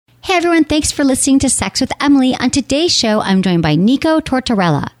Hey everyone, thanks for listening to Sex with Emily. On today's show, I'm joined by Nico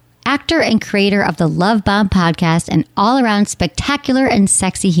Tortorella, actor and creator of the Love Bomb podcast and all-around spectacular and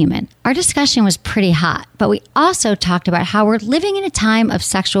sexy human. Our discussion was pretty hot, but we also talked about how we're living in a time of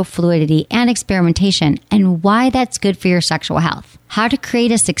sexual fluidity and experimentation and why that's good for your sexual health. How to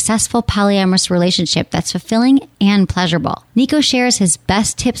create a successful polyamorous relationship that's fulfilling and pleasurable. Nico shares his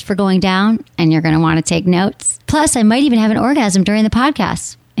best tips for going down, and you're going to want to take notes. Plus, I might even have an orgasm during the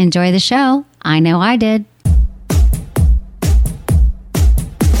podcast. Enjoy the show. I know I did.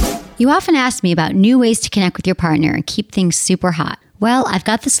 You often ask me about new ways to connect with your partner and keep things super hot. Well, I've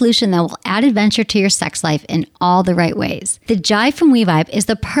got the solution that will add adventure to your sex life in all the right ways. The Jive from WeVibe is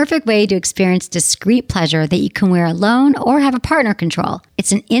the perfect way to experience discreet pleasure that you can wear alone or have a partner control.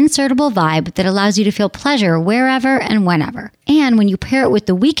 It's an insertable vibe that allows you to feel pleasure wherever and whenever. And when you pair it with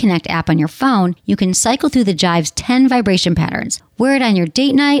the WeConnect app on your phone, you can cycle through the Jive's 10 vibration patterns. Wear it on your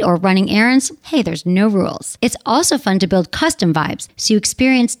date night or running errands. Hey, there's no rules. It's also fun to build custom vibes so you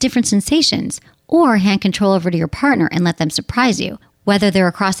experience different sensations, or hand control over to your partner and let them surprise you, whether they're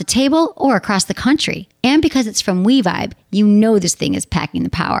across the table or across the country. And because it's from WeVibe, you know this thing is packing the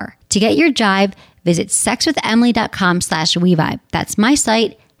power. To get your Jive, visit sexwithemily.com/WeVibe. That's my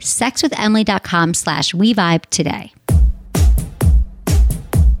site, sexwithemily.com/WeVibe today.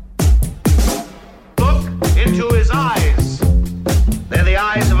 Look into his eyes. They're the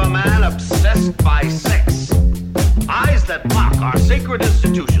eyes of a man obsessed by sex. Eyes that mock our sacred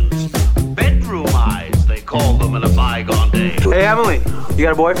institutions. Bedroom eyes, they call them in a bygone day. Hey, Emily, you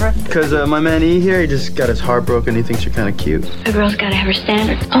got a boyfriend? Because my man E here, he just got his heart broken. He thinks you're kind of cute. A girl's got to have her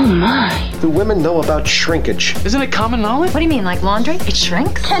standards. Oh, my. Do women know about shrinkage? Isn't it common knowledge? What do you mean, like laundry? It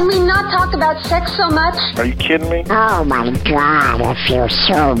shrinks? Can we not talk about sex so much? Are you kidding me? Oh my God, it feels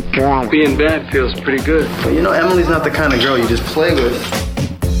so good. Being bad feels pretty good. But you know, Emily's not the kind of girl you just play with.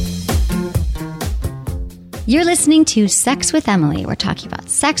 You're listening to Sex with Emily. We're talking about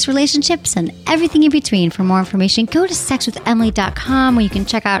sex, relationships, and everything in between. For more information, go to sexwithemily.com where you can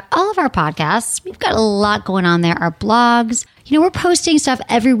check out all of our podcasts. We've got a lot going on there. Our blogs. You know, we're posting stuff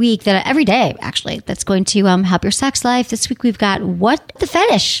every day, actually, that's going to help your sex life. This week, we've got What the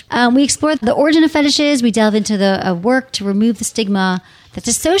Fetish. We explore the origin of fetishes. We delve into the work to remove the stigma that's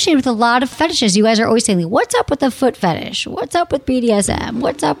associated with a lot of fetishes. You guys are always saying, what's up with the foot fetish? What's up with BDSM?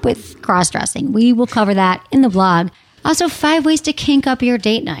 What's up with cross-dressing? We will cover that in the blog. Also, 5 ways to kink up your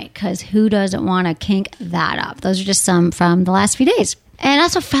date night, because who doesn't want to kink that up? Those are just some from the last few days. And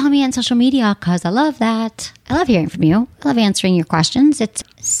also follow me on social media, because I love that. I love hearing from you. I love answering your questions. It's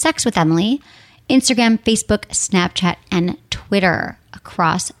Sex with Emily, Instagram, Facebook, Snapchat, and Twitter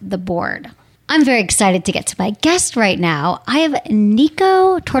across the board. I'm very excited to get to my guest right now. I have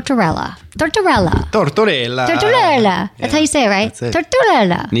Nico Tortorella. Tortorella. That's how you say it, right? That's it.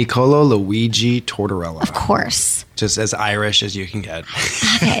 Tortorella. Niccolo Luigi Tortorella. Of course. Just as Irish as you can get.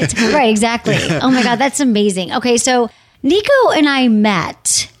 Okay, it's right, exactly. Oh my God, that's amazing. Okay, so Nico and I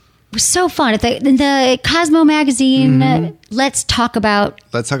met. It was so fun at the Cosmo magazine. Let's talk about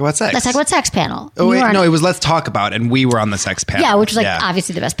sex. Let's talk about sex panel. Oh, wait, no, it was Let's Talk About, and we were on the sex panel. Yeah, which was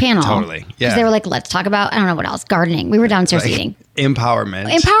obviously the best panel. Totally. Yeah. Because they were like, let's talk about, I don't know what else, gardening. We were downstairs eating. Empowerment.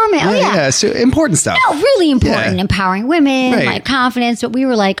 Oh, yeah. Yeah, so important stuff. No, really important. Yeah. Empowering women, Right. like confidence. But we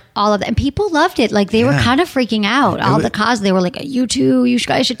were like, all of that. And people loved it. Like, they were kind of freaking out. They were like, you two, you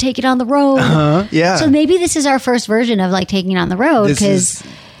guys should take it on the road. Yeah. So maybe this is our first version of like taking it on the road.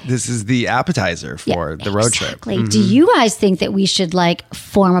 This is the appetizer for the road trip. Exactly. Do you guys think that we should like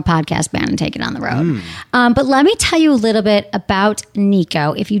form a podcast band and take it on the road? But let me tell you a little bit about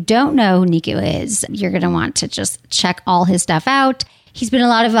Nico. If you don't know who Nico is, you're going to want to just check all his stuff out. He's been in a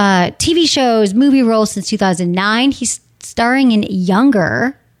lot of TV shows, movie roles since 2009. He's starring in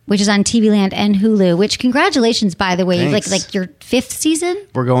Younger, which is on TV Land and Hulu, which congratulations, by the way. Thanks. Like your 5th season?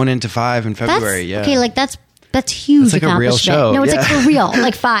 We're going into 5 in February. Okay, like that's huge. It's like a real show. No, it's like for real,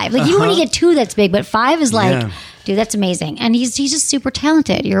 like 5. Like you don't want to get 2 that's big, but 5 is like, dude, that's amazing. And he's just super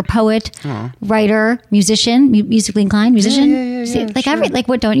talented. You're a poet, writer, musician, musically inclined musician. Yeah, like sure. like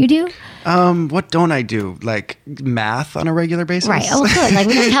what don't you do? What don't I do? Like math on a regular basis? Right. Oh, good. Like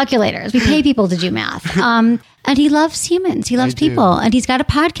we have calculators. We pay people to do math. And he loves humans. He loves people. And he's got a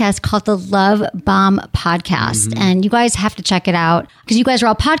podcast called the Love Bomb Podcast. And you guys have to check it out because you guys are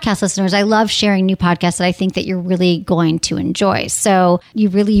all podcast listeners. I love sharing new podcasts that I think that you're really going to enjoy. So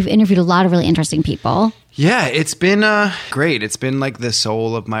you've interviewed a lot of really interesting people. Yeah, it's been great. It's been like the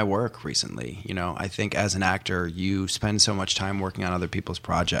soul of my work recently. You know, I think as an actor, you spend so much time working on other people's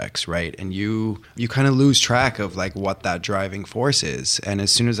projects, right? And you kind of lose track of like what that driving force is. And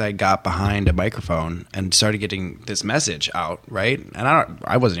as soon as I got behind a microphone and started getting this message out, right? And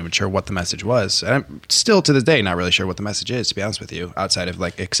I wasn't even sure what the message was. And I'm still to this day not really sure what the message is, to be honest with you, outside of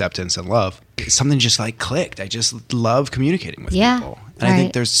like acceptance and love. Something just like clicked. I just love communicating with people. And I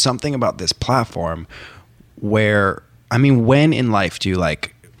think there's something about this platform where, I mean, when in life do you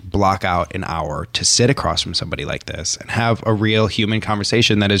like block out an hour to sit across from somebody like this and have a real human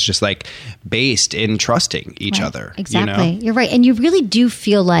conversation that is just like based in trusting each other? Exactly. You know? You're right. And you really do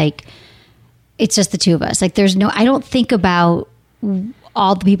feel like it's just the two of us. Like I don't think about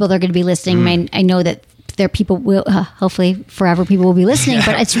all the people that are going to be listening. I know that there people will, hopefully forever people will be listening,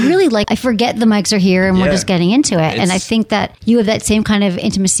 but it's really like, I forget the mics are here and we're just getting into it. And I think that you have that same kind of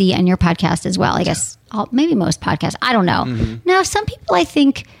intimacy on your podcast as well. I guess maybe most podcasts, I don't know. Now, some people, I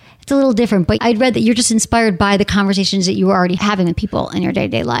think it's a little different, but I'd read that you're just inspired by the conversations that you were already having with people in your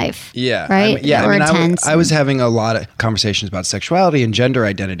day-to-day life. Yeah. Right? I was having a lot of conversations about sexuality and gender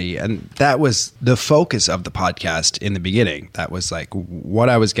identity, and that was the focus of the podcast in the beginning. That was like what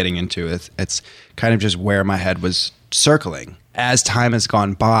I was getting into. It's kind of just where my head was circling. As time has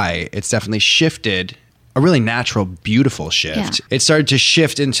gone by, it's definitely shifted. A really natural, beautiful shift. Yeah. It started to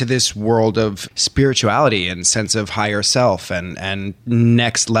shift into this world of spirituality and sense of higher self and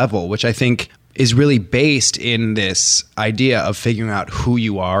next level, which I think is really based in this idea of figuring out who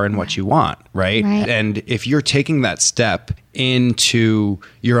you are and what you want, right? And if you're taking that step into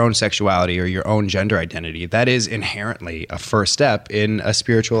your own sexuality or your own gender identity, that is inherently a first step in a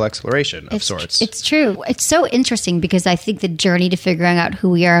spiritual exploration of sorts. It's true. It's so interesting because I think the journey to figuring out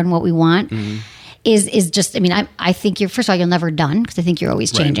who we are and what we want is just, I mean, I think first of all, you're never done because I think you're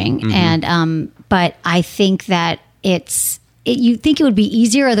always changing. And, but I think that you think it would be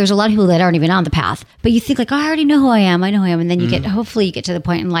easier, or there's a lot of people that aren't even on the path, but you think like, oh, I already know who I am. And then you hopefully you get to the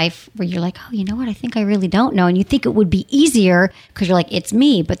point in life where you're like, oh, you know what? I think I really don't know. And you think it would be easier because you're like, it's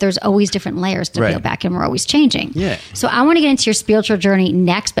me, but there's always different layers to peel back and we're always changing. Yeah. So I want to get into your spiritual journey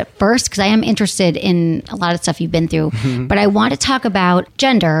next, but first, because I am interested in a lot of stuff you've been through, but I want to talk about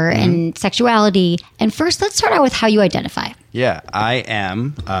gender and sexuality. And first, let's start out with how you identify. Yeah, I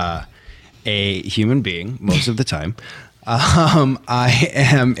am a human being most of the time. I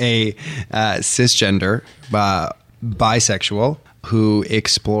am a cisgender bisexual who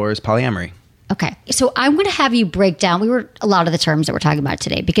explores polyamory. Okay. So I'm going to have you break down a lot of the terms that we're talking about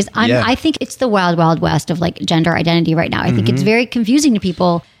today, because I think it's the wild, wild west of like gender identity right now. I think it's very confusing to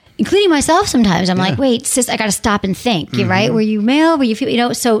people, including myself sometimes. I'm like, wait, cis, I got to stop and think, right? Were you male? Were you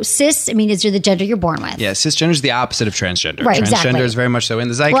female? So cis, I mean, is the gender you're born with. Yeah, cisgender is the opposite of transgender. Right, transgender exactly. is very much so in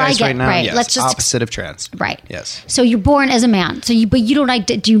the zeitgeist right now. Right. Yes, Let's just opposite of trans. Right. Yes. So you're born as a man. So but you don't,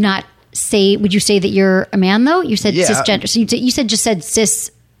 do you not say, would you say that you're a man though? You said cisgender. So you said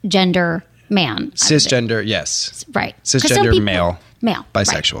cisgender man. Cisgender, yes. Right. Cisgender male. Male.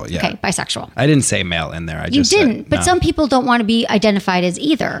 Bisexual, yeah. Okay, bisexual. I didn't say male in there. You didn't, but some people don't want to be identified as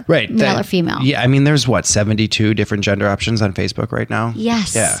either. Right. Male or female. Yeah, I mean, there's 72 different gender options on Facebook right now?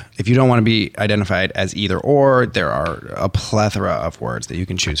 Yes. Yeah. If you don't want to be identified as either or, there are a plethora of words that you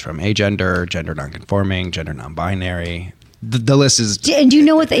can choose from. Agender, gender nonconforming, gender non-binary. The list is... And do you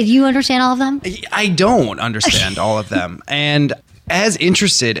know do you understand all of them? I don't understand all of them. And as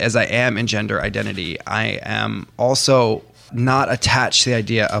interested as I am in gender identity, I am also not attached to the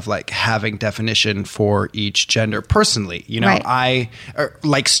idea of like having definition for each gender personally. You know, I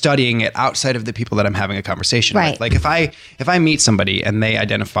like studying it outside of the people that I'm having a conversation with. Like if I meet somebody and they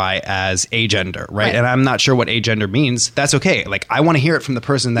identify as agender, right? And I'm not sure what agender means, that's okay. Like I want to hear it from the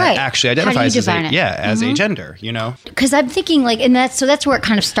person that actually identifies as agender, you know? Because I'm thinking like, and that's where it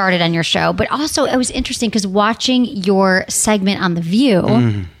kind of started on your show. But also it was interesting because watching your segment on The View,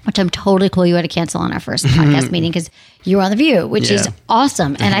 which I'm totally cool you had to cancel on our first podcast meeting because you were on The View, which is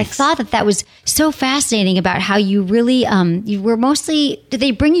awesome. And I thought that was so fascinating about how you really, you were mostly, did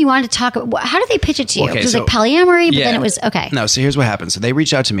they bring you on to talk, how did they pitch it to you? It was like polyamory, but then it was, okay. No, so here's what happened. So they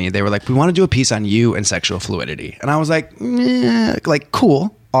reached out to me. They were like, we want to do a piece on you and sexual fluidity. And I was like, like,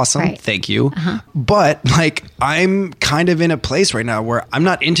 cool. Awesome. Thank you. But like, I'm kind of in a place right now where I'm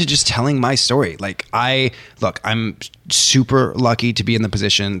not into just telling my story. Like I'm super lucky to be in the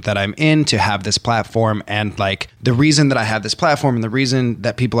position that I'm in, to have this platform. And like the reason that I have this platform and the reason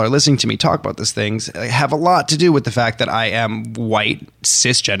that people are listening to me talk about these things have a lot to do with the fact that I am white,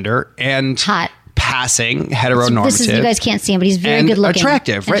 cisgender, and passing heteronormative. This is, you guys can't see him, but he's very and good looking.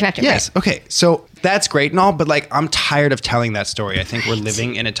 Attractive, right? Attractive, yes. right. Okay. So that's great and all, but like I'm tired of telling that story. I think we're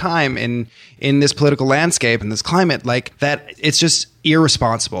living in a time in this political landscape and this climate like that it's just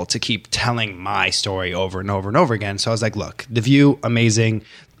irresponsible to keep telling my story over and over and over again. So I was like, look, The View, amazing.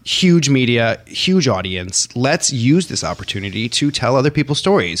 Huge media, huge audience. Let's use this opportunity to tell other people's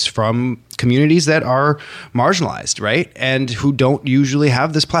stories from communities that are marginalized, right? And who don't usually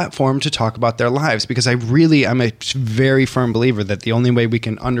have this platform to talk about their lives. Because I'm a very firm believer that the only way we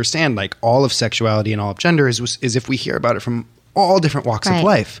can understand like all of sexuality and all of gender is if we hear about it from all different walks of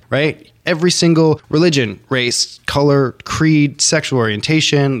life, right? Every single religion, race, color, creed, sexual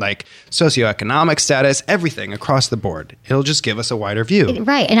orientation, like socioeconomic status, everything across the board. It'll just give us a wider view.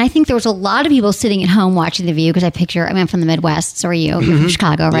 Right. And I think there was a lot of people sitting at home watching The View because I'm from the Midwest. So are you. You're from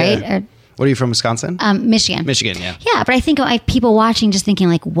Chicago, right? Yeah. What are you from, Wisconsin? Michigan. Michigan, yeah. Yeah, but I think like people watching just thinking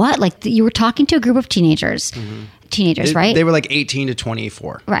like, what? Like you were talking to a group of teenagers. Teenagers, right? They were like 18 to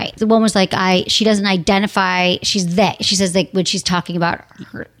 24. Right. The one was like, she doesn't identify, she's they. She says like when she's talking about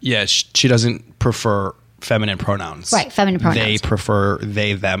her. Yeah, she doesn't prefer feminine pronouns. Right, feminine pronouns. They prefer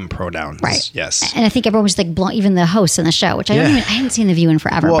they, them pronouns. Right. Yes. And I think everyone was like, even the hosts on the show, which I haven't seen The View in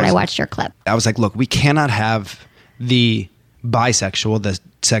forever, but I watched your clip. I was like, look, we cannot have the bisexual, the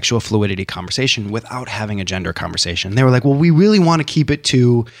sexual fluidity conversation without having a gender conversation. They were like, well, we really want to keep it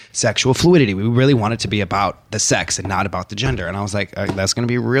to sexual fluidity. We really want it to be about the sex and not about the gender. And I was like, that's going to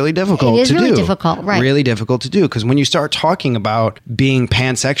be really difficult to do. It is really difficult, right. Really difficult to do. Because when you start talking about being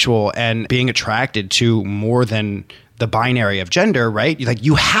pansexual and being attracted to more than the binary of gender, right?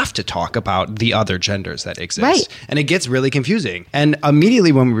 You have to talk about the other genders that exist. Right. And it gets really confusing. And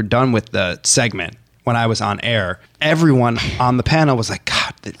immediately when we were done with the segment, when I was on air, everyone on the panel was like,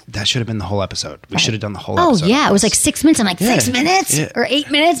 God, that should have been the whole episode. We should have done the whole episode. Oh, yeah. It was like 6 minutes. I'm like, 6 minutes? Yeah. Or 8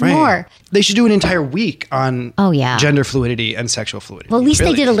 minutes? Right. More. They should do an entire week on gender fluidity and sexual fluidity. Well, at least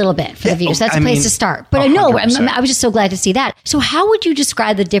they did a little bit for The View. So that's a place to start. But no, I was just so glad to see that. So how would you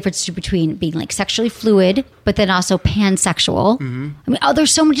describe the difference between being like sexually fluid, but then also pansexual? I mean,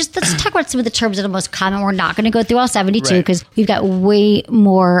 there's so much. Just let's talk about some of the terms that are most common. We're not going to go through all 72 because we've got way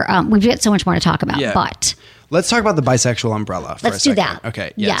more. We've got so much more to talk about. Yeah. But let's talk about the bisexual umbrella for let's do second. that.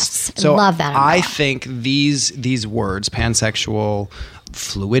 Okay. Yes. So love that umbrella. I think these words, pansexual,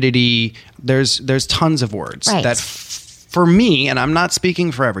 fluidity, there's tons of words that for me, and I'm not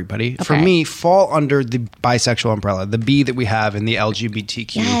speaking for everybody, for me fall under the bisexual umbrella, the B that we have in the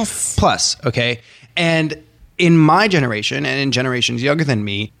LGBTQ plus. Okay. And in my generation and in generations younger than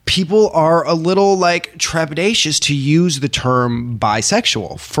me, people are a little like trepidatious to use the term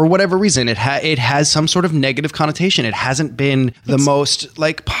bisexual for whatever reason. It has some sort of negative connotation. It hasn't been the most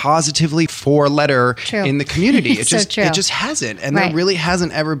like positively four-letter in the community. It just hasn't. And there really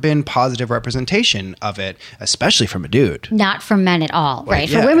hasn't ever been positive representation of it, especially from a dude. Not from men at all, right?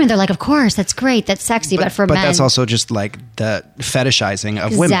 For women, they're like, of course, that's great, that's sexy. But for men, that's also just like the fetishizing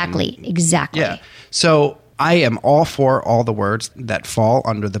of women. Exactly. Yeah. So I am all for all the words that fall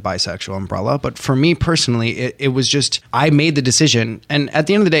under the bisexual umbrella. But for me personally, it was just, I made the decision. And at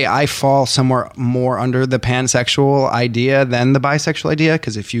the end of the day, I fall somewhere more under the pansexual idea than the bisexual idea.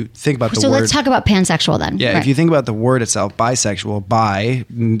 Because if you think about the word. So let's talk about pansexual then. Yeah. If you think about the word itself, bisexual,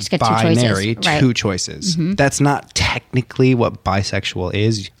 binary, two choices. Mm-hmm. That's not technically what bisexual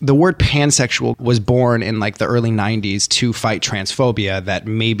is. The word pansexual was born in like the early 90s to fight transphobia that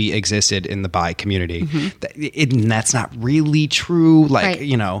maybe existed in the bi community. Mm-hmm. That's not really true. Like,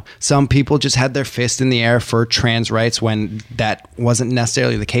 you know, some people just had their fist in the air for trans rights when that wasn't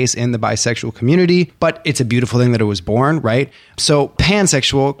necessarily the case in the bisexual community, but it's a beautiful thing that it was born, right? So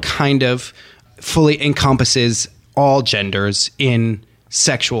pansexual kind of fully encompasses all genders in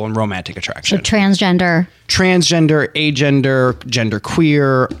sexual and romantic attraction. So transgender, agender,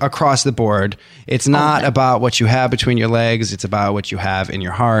 genderqueer, across the board. It's not about what you have between your legs. It's about what you have in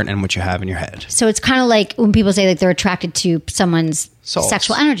your heart and what you have in your head. So it's kind of like when people say that they're attracted to someone's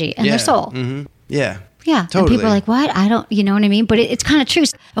sexual energy and their soul. Mm-hmm. Yeah. Yeah. Totally. And people are like, what? I don't, you know what I mean? But it's kind of true.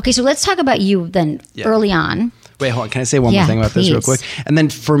 Okay. So let's talk about you then early on. Wait, hold on. Can I say one more thing about this real quick? And then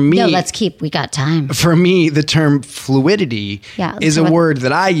for me... No, we got time. For me, the term fluidity is a word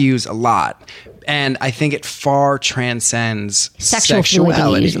that I use a lot. And I think it far transcends sexuality.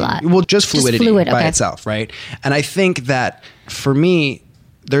 Fluidity you use a lot. Well, just fluidity by itself, right? And I think that for me,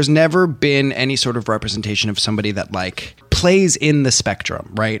 there's never been any sort of representation of somebody that like plays in the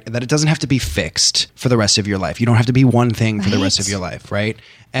spectrum, right? That it doesn't have to be fixed for the rest of your life. You don't have to be one thing for the rest of your life, right?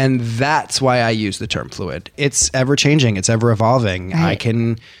 And that's why I use the term fluid. It's ever changing. It's ever evolving. Right. I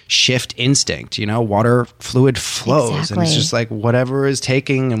can shift instinct, water fluid flows. Exactly. And it's just like whatever is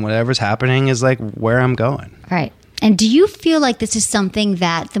taking and whatever's happening is like where I'm going. Right. And do you feel like this is something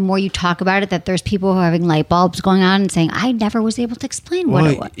that the more you talk about it, that there's people who are having light bulbs going on and saying, I never was able to explain what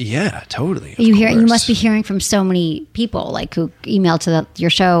it was? Yeah, totally. You must be hearing from so many people like who email to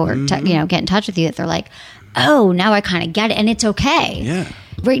your show or get in touch with you that they're like, oh, now I kind of get it. And it's okay. Yeah.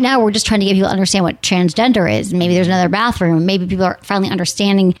 Right now, we're just trying to get people to understand what transgender is. Maybe there's another bathroom. Maybe people are finally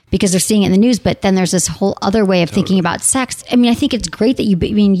understanding because they're seeing it in the news. But then there's this whole other way of thinking about sex. I mean, I think it's great that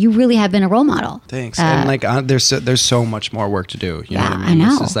you really have been a role model. Thanks. And there's so much more work to do. You know what I mean? I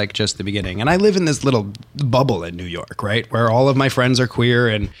know. This is like just the beginning. And I live in this little bubble in New York, right? Where all of my friends are queer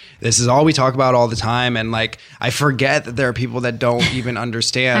and this is all we talk about all the time. And like, I forget that there are people that don't even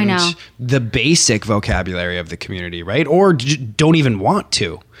understand the basic vocabulary of the community, right? Or don't even want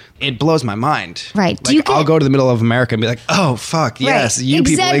to. It blows my mind. Right. Like, I'll go to the middle of America and be like, oh, fuck, yes, you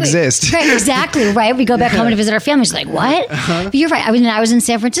people exist. Right, exactly, right? We go back home to visit our families, like, what? But you're right. I was in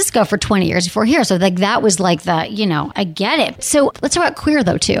San Francisco for 20 years before here. So like that was like I get it. So let's talk about queer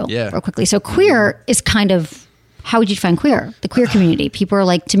though too, real quickly. So queer is kind of, how would you define queer? The queer community. People are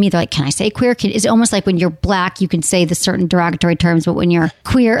like, to me, they're like, can I say queer? It's almost like when you're black, you can say the certain derogatory terms, but when you're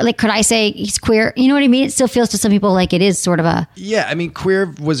queer, like, could I say he's queer? You know what I mean? It still feels to some people like it is sort of a... Yeah, I mean,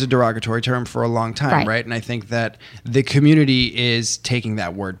 queer was a derogatory term for a long time, right? And I think that the community is taking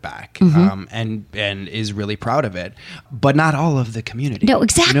that word back and is really proud of it, but not all of the community. No,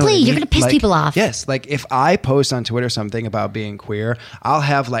 exactly. You know You're going to piss people off. Yes, like if I post on Twitter something about being queer, I'll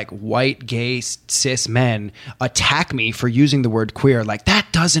have like white, gay, cis men attack me for using the word queer. Like, that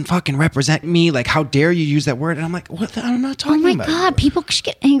doesn't fucking represent me. Like, how dare you use that word? And I'm like, what? I'm not talking about. Oh my God, people should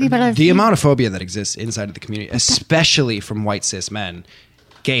get angry about other the amount of phobia that exists inside of the community, especially from white cis men,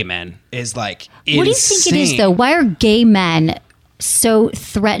 gay men, is like insane. What do you think it is though? Why are gay men so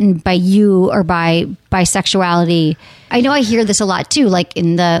threatened by you or by bisexuality? I know I hear this a lot too, like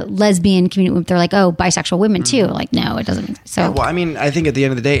in the lesbian community, they're like, oh, bisexual women too. Like, no, it doesn't. So, yeah, well, I mean, I think at the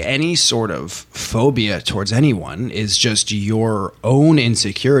end of the day, any sort of phobia towards anyone is just your own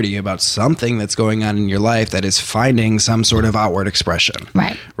insecurity about something that's going on in your life that is finding some sort of outward expression.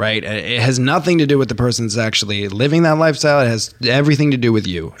 Right. Right. It has nothing to do with the person's actually living that lifestyle. It has everything to do with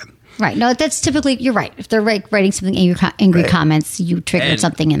you. Right. No, that's typically, you're right. If they're writing something angry comments, you trigger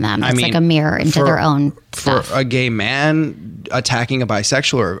something in them. It's like a mirror into their own stuff. For a gay man attacking a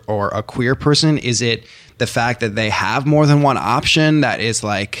bisexual or a queer person, is it the fact that they have more than one option that is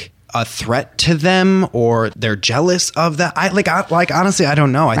like a threat to them, or they're jealous of that? Honestly, I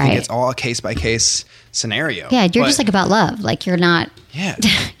don't know. I think it's all a case by case scenario. Yeah, you're just like about love. Like you're not. Yeah.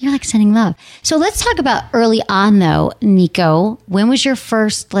 You're like sending love. So let's talk about early on though, Nico. When was your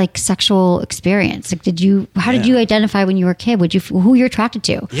first like sexual experience? Like how did you identify when you were a kid? Who you're attracted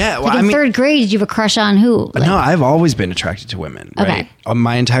to? Yeah. Well, like in third grade, did you have a crush on who? No, I've always been attracted to women. Right? Okay.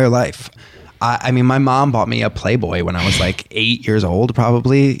 My entire life. I mean, my mom bought me a Playboy when I was like 8 years old,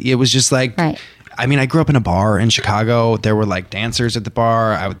 probably. It was just like, I mean, I grew up in a bar in Chicago. There were like dancers at the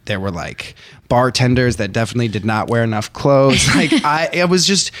bar. There were like bartenders that definitely did not wear enough clothes. Like I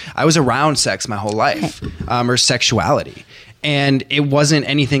was around sex my whole life, or sexuality. And it wasn't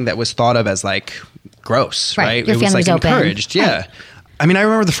anything that was thought of as like gross, right? Your it was like open. Encouraged. Yeah. Right. I mean, I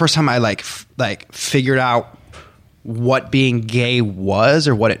remember the first time I like figured out what being gay was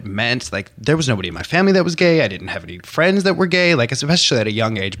or what it meant. Like, there was nobody in my family that was gay. I didn't have any friends that were gay, like especially at a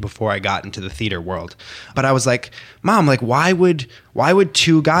young age before I got into the theater world. But I was like, Mom, like why would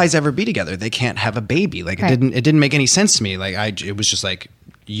two guys ever be together? They can't have a baby. Like it didn't make any sense to me. Like it was just like,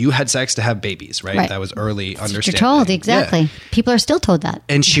 you had sex to have babies, right? That was early understanding. You're told, exactly. Yeah. People are still told that.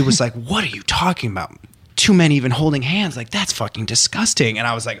 And she was like, what are you talking about? Two men even holding hands, like that's fucking disgusting. And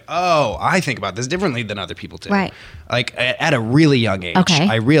I was like, oh, I think about this differently than other people do. Right. Like at a really young age, okay.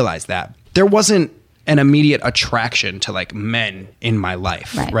 I realized that there wasn't an immediate attraction to like men in my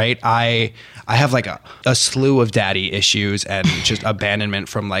life, right? I have like a slew of daddy issues and just abandonment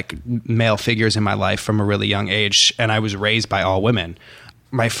from like male figures in my life from a really young age. And I was raised by all women.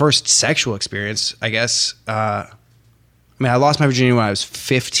 My first sexual experience, I guess, I lost my virginity when I was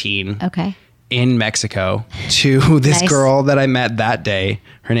 15. Okay. In Mexico to this girl that I met that day.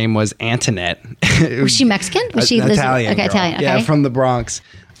 Her name was Antoinette. Was she Mexican? Was she Italian? Okay, Italian. Okay. Yeah, from the Bronx.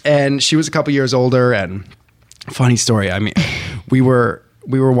 And she was a couple years older. And funny story. I mean, we were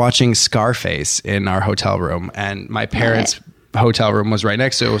watching Scarface in our hotel room, and my parents hotel room was right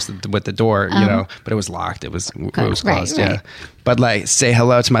next to it with the door, you know, but it was locked. It was closed. Right. Yeah. But like, say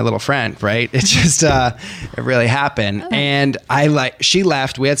hello to my little friend, right? It just, it really happened. And she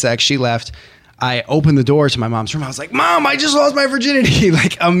left. We had sex. She left. I opened the door to my mom's room. I was like, Mom, I just lost my virginity.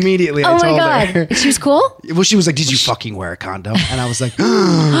 Like immediately I told her. She was cool? Well, she was like, did you fucking wear a condom? And I was like,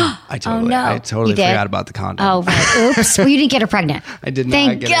 I totally forgot about the condom. Oh, right. Oops. Well, you didn't get her pregnant. I did not.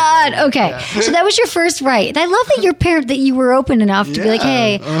 Thank God. Okay. Yeah. So that was your first right. I love that you were open enough to be like,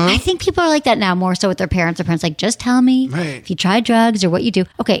 hey, I think people are like that now more so with their parents. Their parents like, just tell me if you try drugs or what you do.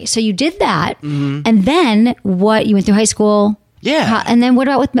 Okay. So you did that. Mm-hmm. And then what? You went through high school. Yeah. And then what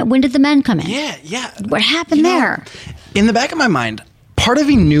about when did the men come in? Yeah. What happened there? In the back of my mind, part of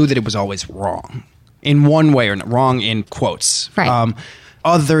me knew that it was always wrong in one way or wrong in quotes. Right.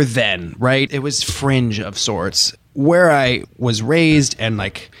 Other than, right? It was fringe of sorts. Where I was raised and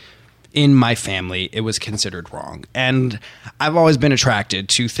like in my family, it was considered wrong. And I've always been attracted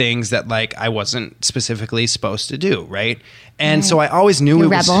to things that like I wasn't specifically supposed to do, right? And so I always knew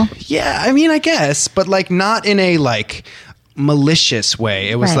You're it was rebel. Yeah, I mean, I guess, but like not in a like malicious way.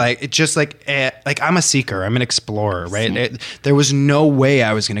 It was like, it just like I'm a seeker, I'm an explorer, right? There was no way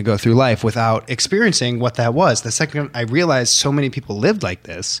I was going to go through life without experiencing what that was. The second I realized so many people lived like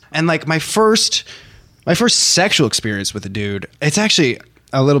this, and like my first sexual experience with a dude, it's actually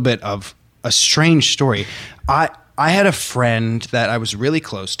a little bit of a strange story. I had a friend that I was really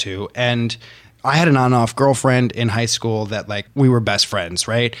close to, and I had an on-off girlfriend in high school that like we were best friends,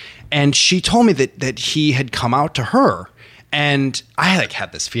 right? And she told me that he had come out to her. And I like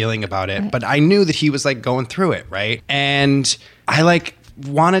had this feeling about it, but I knew that he was like going through it, right? And I like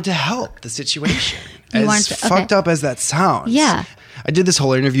wanted to help the situation. As fucked up as that sounds. Yeah. I did this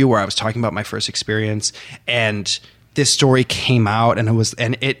whole interview where I was talking about my first experience, and this story came out, and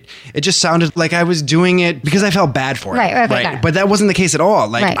it just sounded like I was doing it because I felt bad for it. Right. But that wasn't the case at all.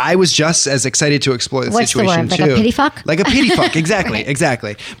 Like I was just as excited to explore the situation the word? too. Like a pity fuck? Like a pity fuck.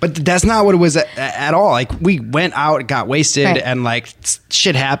 Exactly. But that's not what it was at all. Like we went out, got wasted, and like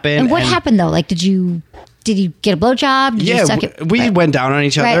shit happened. And what happened though? Like, did you get a blowjob? We went down on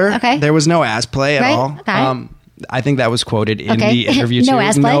each other. Okay. There was no ass play at all. Okay. I think that was quoted in the interview too. No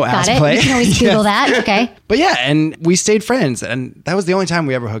ass play. Got it. You can always Google that. Okay. But yeah, and we stayed friends, and that was the only time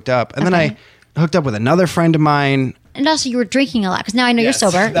we ever hooked up. And then I hooked up with another friend of mine. And also, you were drinking a lot because now I know you're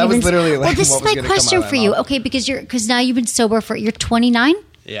sober. That was literally like. Well, this is my question for you. Okay, because now you've been sober you're 29.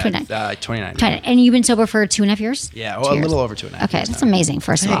 Yeah, 29. And you've been sober for 2.5 years. Yeah, well, a little over 2.5. Okay, that's amazing.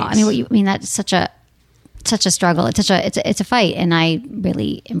 First of all, I mean, that's such a struggle. It's a fight, and I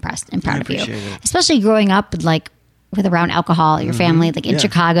really impressed and proud of you, especially growing up with around alcohol, your family, like in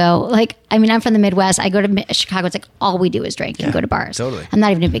Chicago. Like, I mean, I'm from the Midwest. I go to Chicago. It's like all we do is drink and go to bars. Totally. I'm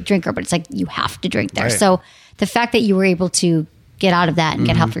not even a big drinker, but it's like you have to drink there. Right. So the fact that you were able to get out of that and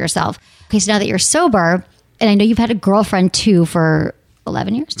get help for yourself. Okay, so now that you're sober, and I know you've had a girlfriend too for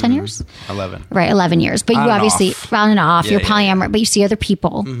 11 years, 10 years? 11. Right, 11 years. But you obviously, on and off, you're polyamorous, but you see other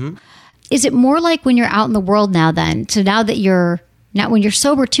people. Mm-hmm. Is it more like when you're out in the world now then? So now that when you're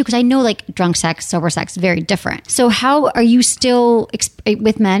sober too, because I know like drunk sex, sober sex, very different. So how are you still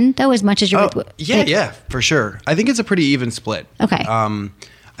with men though, as much as you're with? Yeah, for sure. I think it's a pretty even split. Okay. I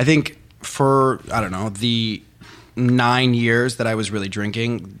think for, I don't know, the 9 years that I was really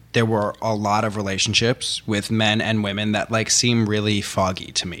drinking, there were a lot of relationships with men and women that like seem really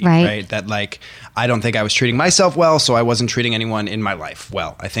foggy to me, right? That like, I don't think I was treating myself well, so I wasn't treating anyone in my life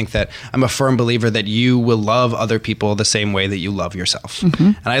well. I think that I'm a firm believer that you will love other people the same way that you love yourself. Mm-hmm.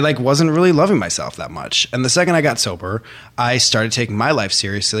 And I like wasn't really loving myself that much. And the second I got sober, I started taking my life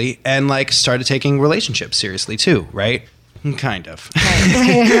seriously and like started taking relationships seriously too, right? Kind of.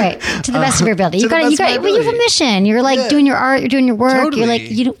 Right. To the best of your ability. You have a mission. You're like doing your art, you're doing your work. Totally. You're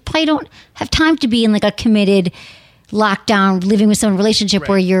like, you probably don't have time to be in like a committed lockdown, living with someone relationship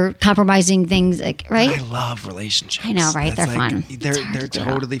where you're compromising things, like, right? I love relationships. I know, right? They're fun. They're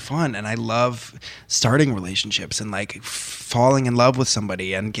totally fun. And I love starting relationships and like falling in love with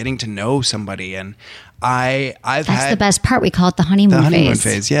somebody and getting to know somebody. And That's the best part. We call it the honeymoon phase. The honeymoon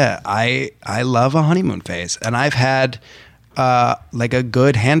phase, yeah. I love a honeymoon phase. And I've had like a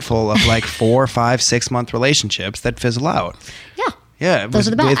good handful of like 4, 5, 6 month relationships that fizzle out. Yeah. Those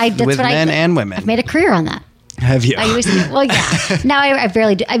are the best. With men and women. I've made a career on that. Have you? Well, yeah. Now I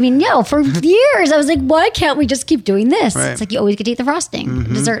barely do. I mean, no, for years I was like, why can't we just keep doing this? Right. It's like you always get to eat the frosting,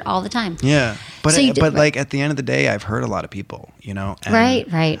 dessert all the time. Yeah. But like at the end of the day, I've hurt a lot of people, you know? And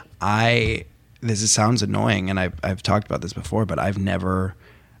right. This sounds annoying, and I've talked about this before, but I've never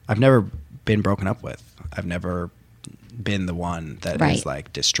been broken up with. I've never been the one that is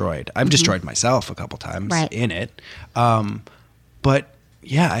like destroyed. I've destroyed myself a couple times in it. But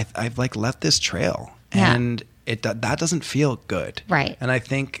yeah, I've like left this trail, and that doesn't feel good. Right. And I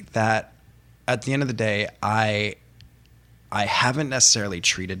think that at the end of the day, I haven't necessarily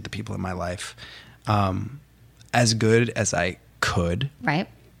treated the people in my life as good as I could. Right.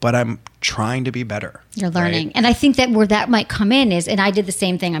 But I'm trying to be better. You're learning. Right? And I think that where that might come in is, and I did the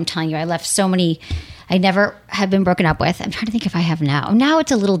same thing. I'm telling you, I left so many I never have been broken up with. I'm trying to think if I have now. Now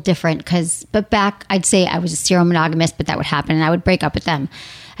it's a little different but back I'd say I was a serial monogamist, but that would happen and I would break up with them.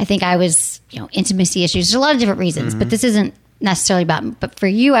 I think I was, intimacy issues. There's a lot of different reasons, but this isn't necessarily about, but for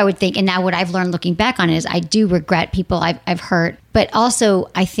you, I would think, and now what I've learned looking back on it is I do regret people I've hurt, but also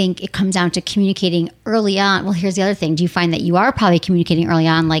I think it comes down to communicating early on. Well, here's the other thing. Do you find that you are probably communicating early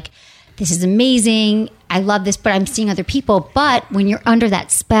on, like, this is amazing, I love this, but I'm seeing other people. But when you're under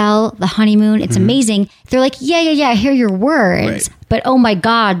that spell, the honeymoon, it's amazing. They're like, yeah, I hear your words. Right. But oh my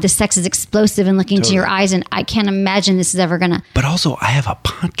God, the sex is explosive and looking into your eyes, and I can't imagine this is ever gonna. But also, I have a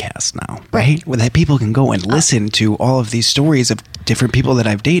podcast now, right? Where that people can go and listen to all of these stories of different people that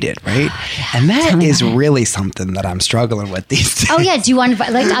I've dated, right? And that is really something that I'm struggling with these days. Oh yeah, do you want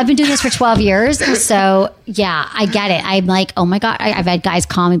to? Like, I've been doing this for 12 years, so yeah, I get it. I'm like, oh my God, I've had guys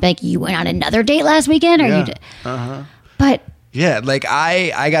call me, be like, you went on another date last weekend, or you did? But. Yeah, like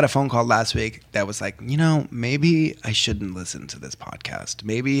I got a phone call last week that was like, maybe I shouldn't listen to this podcast.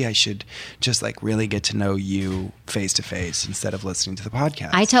 Maybe I should just like really get to know you face to face instead of listening to the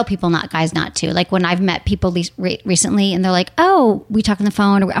podcast. I tell people guys not to. Like when I've met people recently and they're like, oh, we talk on the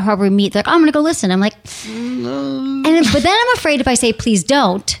phone or however we meet, they're like, oh, I'm going to go listen. I'm like, no. But then I'm afraid if I say, please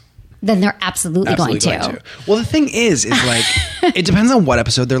don't, then they're absolutely going to. Well, the thing is like, it depends on what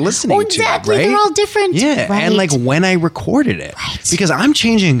episode they're listening to. Exactly. Right? They're all different. Yeah. Right. And like when I recorded it. Right. Because I'm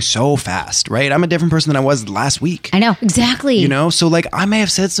changing so fast, right? I'm a different person than I was last week. I know. Exactly. So like I may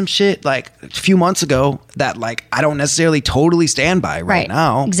have said some shit like a few months ago that like I don't necessarily totally stand by right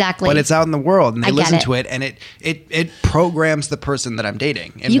now. Exactly. But it's out in the world and they listen to it and it programs the person that I'm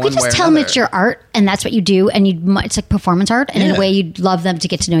dating in you one could just way or tell them another. it's your art and that's what you do, and it's like performance art, and in a way you'd love them to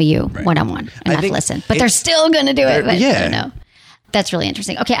get to know you one-on-one and not listen, but they're still going to do it. But I don't know. That's really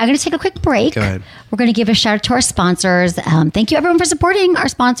interesting. Okay, I'm going to take a quick break. Go ahead. We're going to give a shout out to our sponsors. Thank you everyone for supporting our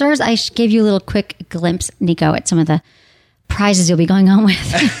sponsors. I gave you a little quick glimpse, Nico, at some of the prizes you'll be going on with.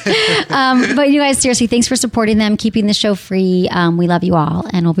 But you guys, seriously, thanks for supporting them, keeping the show free. We love you all,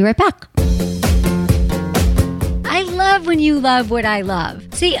 and we'll be right back. I love when you love what I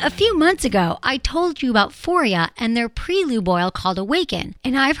love. See, a few months ago, I told you about Foria and their pre-lube oil called Awaken,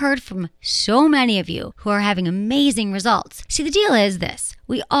 and I've heard from so many of you who are having amazing results. See, the deal is this.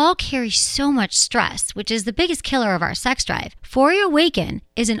 We all carry so much stress, which is the biggest killer of our sex drive. Foria Awaken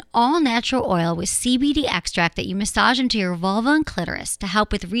is an all-natural oil with CBD extract that you massage into your vulva and clitoris to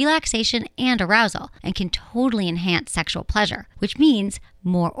help with relaxation and arousal, and can totally enhance sexual pleasure, which means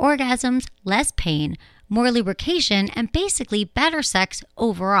more orgasms, less pain, more lubrication, and basically better sex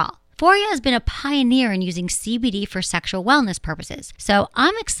overall. Foria has been a pioneer in using CBD for sexual wellness purposes. So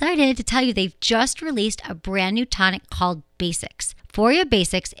I'm excited to tell you they've just released a brand new tonic called Basics. Foria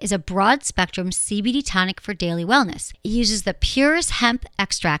Basics is a broad spectrum CBD tonic for daily wellness. It uses the purest hemp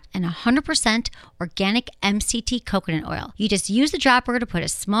extract and 100% organic MCT coconut oil. You just use the dropper to put a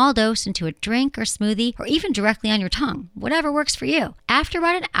small dose into a drink or smoothie, or even directly on your tongue, whatever works for you. After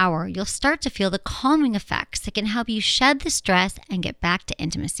about an hour, you'll start to feel the calming effects that can help you shed the stress and get back to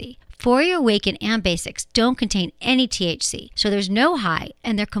intimacy. Foria Awaken and Basics don't contain any THC, so there's no high,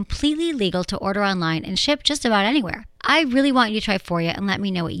 and they're completely legal to order online and ship just about anywhere. I really want you to try Foria and let me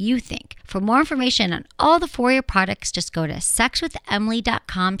know what you think. For more information on all the Foria products, just go to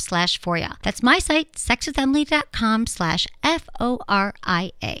sexwithemily.com/Foria. That's my site,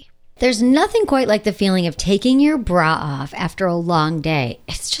 sexwithemily.com/FORIA. There's nothing quite like the feeling of taking your bra off after a long day.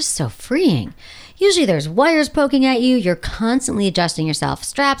 It's just so freeing. Usually there's wires poking at you, you're constantly adjusting yourself,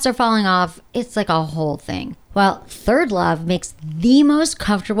 straps are falling off, it's like a whole thing. Well, Third Love makes the most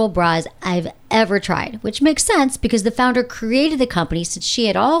comfortable bras I've ever tried, which makes sense because the founder created the company since she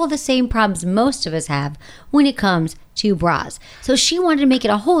had all the same problems most of us have when it comes to bras. So she wanted to make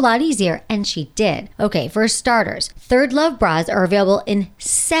it a whole lot easier, and she did. Okay, for starters, Third Love bras are available in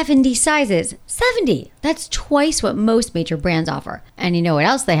 70 sizes. 70! That's twice what most major brands offer. And you know what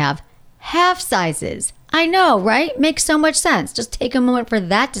else they have? Half sizes. I know, right? Makes so much sense. Just take a moment for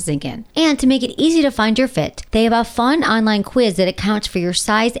that to sink in. And to make it easy to find your fit, they have a fun online quiz that accounts for your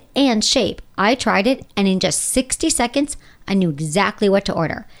size and shape. I tried it, and in just 60 seconds, I knew exactly what to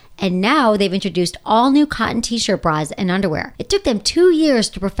order. And now they've introduced all new cotton t-shirt bras and underwear. It took them 2 years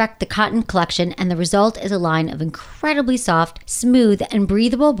to perfect the cotton collection, and the result is a line of incredibly soft, smooth, and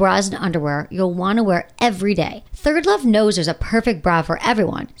breathable bras and underwear you'll want to wear every day. Third Love knows there's a perfect bra for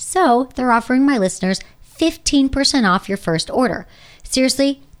everyone, so they're offering my listeners 15% off your first order.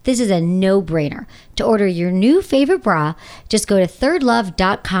 Seriously, this is a no-brainer. To order your new favorite bra, just go to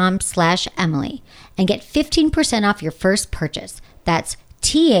thirdlove.com/Emily and get 15% off your first purchase. That's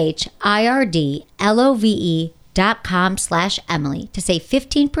thirdlove.com/Emily to save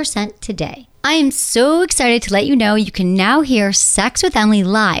 15% today. I am so excited to let you know you can now hear Sex with Emily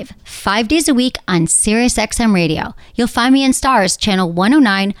live 5 days a week on SiriusXM Radio. You'll find me in Stars, channel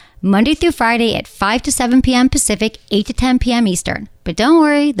 109, Monday through Friday at 5 to 7 p.m. Pacific, 8 to 10 p.m. Eastern. But don't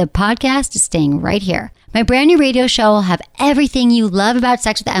worry, the podcast is staying right here. My brand new radio show will have everything you love about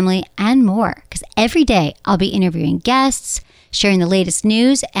Sex with Emily and more, because every day I'll be interviewing guests, sharing the latest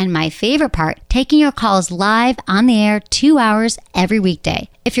news, and my favorite part, taking your calls live on the air 2 hours every weekday.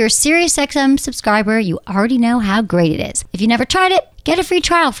 If you're a SiriusXM subscriber, you already know how great it is. If you never tried it, get a free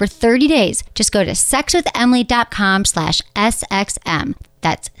trial for 30 days. Just go to sexwithemily.com/SXM.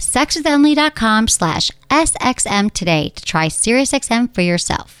 That's sexwithemily.com/SXM today to try SiriusXM for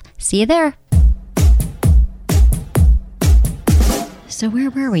yourself. See you there. So where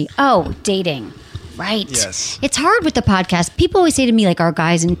were we? Oh, dating. Right. Yes. It's hard with the podcast. People always say to me, like, are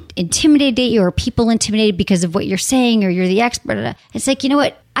guys intimidated you, or people intimidated because of what you're saying, or you're the expert? It's like, you know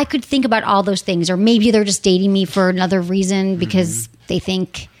what? I could think about all those things, or maybe they're just dating me for another reason because they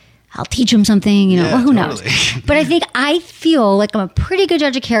think I'll teach them something, Yeah, well, who totally. knows? But I feel like I'm a pretty good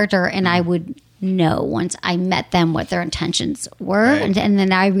judge of character, and I would know once I met them what their intentions were. Right. And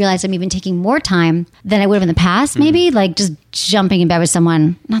then I realized I'm even taking more time than I would have in the past, maybe, like just jumping in bed with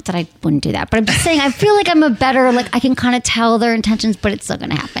someone. Not that I wouldn't do that, but I'm just saying I feel like I'm a better, like I can kind of tell their intentions, but it's still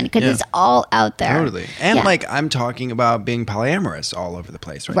going to happen because it's all out there. Totally. And Yeah. like I'm talking about being polyamorous all over the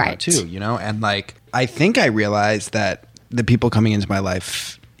place right now Right. too, you know? And like I think I realized that the people coming into my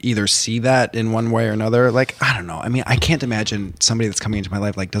life either see that in one way or another. Like, I don't know. I mean, I can't imagine somebody that's coming into my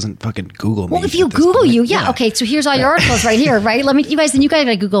life like doesn't fucking Google me. Well, if you at this Google point. you, yeah. Okay, so here's all your articles right here, right? You guys got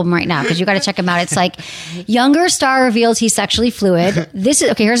to Google them right now because you got to check them out. It's like, younger star reveals he's sexually fluid. This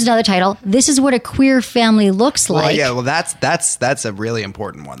is, okay, here's another title. This is what a queer family looks like. Well, yeah, well, that's a really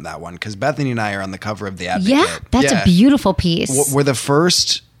important one, that one, because Bethany and I are on the cover of The Advocate. Yeah, that's a beautiful piece. We're the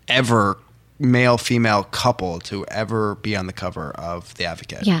first ever male-female couple to ever be on the cover of The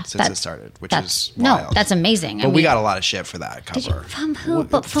Advocate since it started, which is wild. No, that's amazing. But we got a lot of shit for that cover. From who?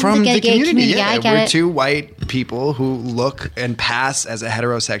 But From the community. Yeah, I get we're it. two white people who look and pass as a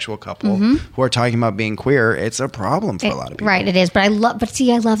heterosexual couple who are talking about being queer. It's a problem for a lot of people. Right, it is. But I love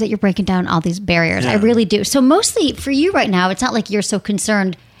that you're breaking down all these barriers. I really do. So mostly for you right now, it's not like you're so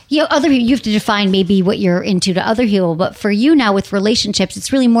concerned. You know, other people, you have to define maybe what you're into to other people. But for you now with relationships,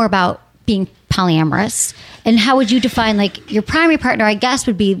 it's really more about being polyamorous. And how would you define, like, your primary partner, I guess,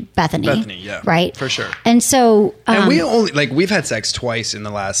 would be Bethany. Bethany, yeah. Right? For sure. And so... and we only, like, we've had sex twice in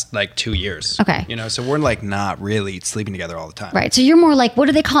the last, like, 2 years. Okay. You know, so we're, like, not really sleeping together all the time. Right. So you're more like, what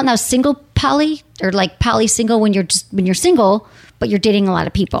do they call it now? Single poly? Or like poly single when you're single, but you're dating a lot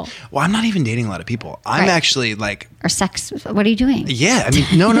of people? Well, I'm not even dating a lot of people. I'm actually, like... Or sex. What are you doing? Yeah. I mean,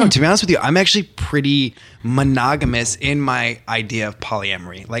 no. To be honest with you, I'm actually pretty monogamous in my idea of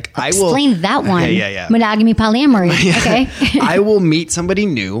polyamory. Like, I will... Explain that one. Yeah. Monogamy, polyamory. Okay. I will meet somebody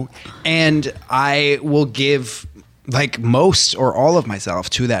new and I will give like most or all of myself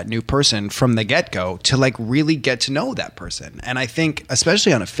to that new person from the get-go to like really get to know that person. And I think,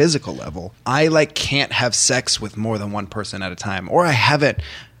 especially on a physical level, I like can't have sex with more than one person at a time, or I haven't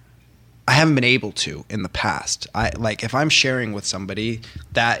been able to in the past. I like, if I'm sharing with somebody,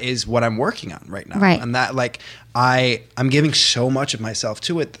 that is what I'm working on right now. Right. And that like I'm giving so much of myself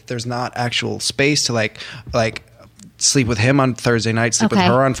to it that there's not actual space to like sleep with him on Thursday night, sleep with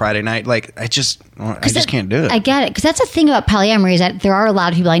her on Friday night. Like I just can't do it. I get it. Because that's the thing about polyamory is that there are a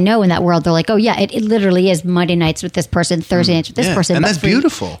lot of people I know in that world. They're like, oh yeah, it literally is Monday nights with this person, Thursday nights with this person. And But that's for you-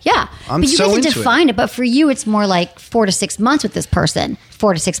 beautiful. Yeah. I'm but you so get to into define it. But for you, it's more like 4 to 6 months with this person,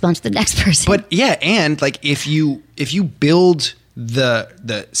 4 to 6 months with the next person. But yeah, and like if you build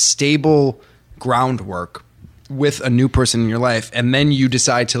the stable groundwork with a new person in your life, and then you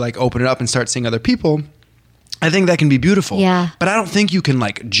decide to like open it up and start seeing other people, I think that can be beautiful. Yeah. But I don't think you can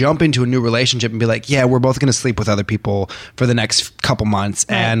like jump into a new relationship and be like, yeah, we're both going to sleep with other people for the next couple months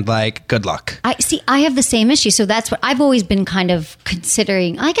and like, good luck. I have the same issue. So that's what I've always been kind of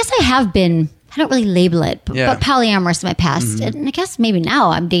considering. I guess I have been I don't really label it, but polyamorous in my past. And I guess maybe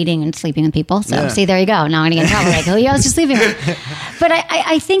now I'm dating and sleeping with people. So see, there you go. Now I'm going to get in trouble. Like, who else you sleeping with? But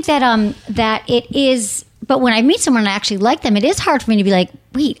I think that that it is. But when I meet someone and I actually like them, it is hard for me to be like,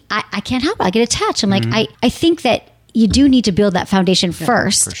 wait, I can't help it. I get attached. I'm like, I think that you do need to build that foundation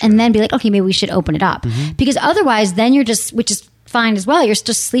first, and then be like, okay, maybe we should open it up, because otherwise, then you're just, which is fine as well. You're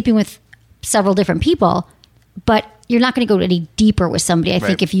just sleeping with several different people, but you're not going to go any deeper with somebody. I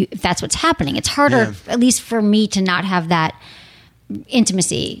think if that's what's happening, it's harder, at least for me, to not have that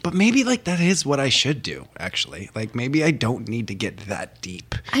intimacy. But maybe like that is what I should do, actually. Like maybe I don't need to get that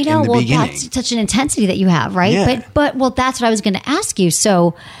deep. I know. In the beginning. That's such an intensity that you have, right? Yeah. But well, that's what I was going to ask you.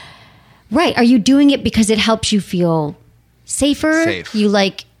 So, right, are you doing it because it helps you feel safer? Safe. You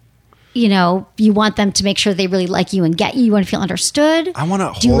like, you want them to make sure they really like you and get you. You want to feel understood. I want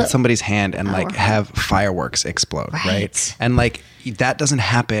to hold somebody's hand and like have fireworks explode, right? And like that doesn't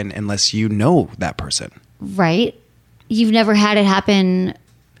happen unless you know that person. Right. You've never had it happen.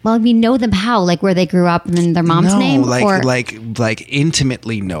 Well, we know them how, like where they grew up and then their mom's name, like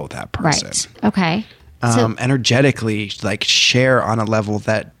intimately know that person. Right. Okay. Energetically, like share on a level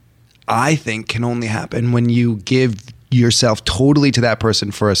that I think can only happen when you give yourself totally to that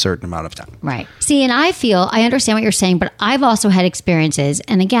person for a certain amount of time. Right. See, and I understand what you're saying, but I've also had experiences,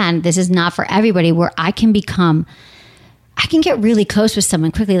 and again, this is not for everybody, where I can get really close with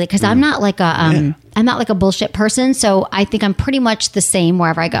someone quickly, like, because I'm not like a bullshit person. So I think I'm pretty much the same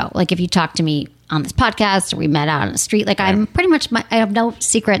wherever I go. Like if you talk to me on this podcast or we met out on the street, like I'm pretty much I have no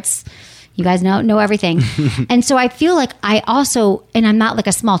secrets. You guys know everything. And so I feel like and I'm not like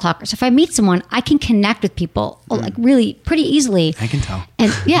a small talker. So if I meet someone, I can connect with people like really pretty easily. I can tell.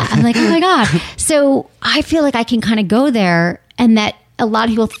 And I'm like, oh my God. So I feel like I can kind of go there, and that a lot of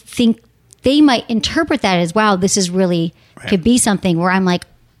people think they might interpret that as, wow, this is really could be something where I'm like,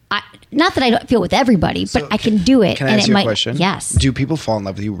 not that I don't feel with everybody, but I can do it. Can I ask you a question? Yes. Do people fall in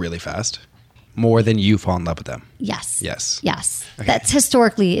love with you really fast? More than you fall in love with them? Yes. Yes. Okay. That's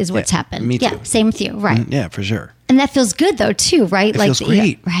historically is what's happened. Me too. Yeah, same with you. Right. Yeah, for sure. And that feels good though too, right? It feels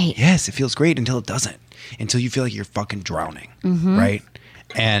great. Right. Yes, it feels great until it doesn't. Until you feel like you're fucking drowning. Right?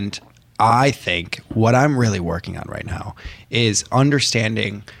 And I think what I'm really working on right now is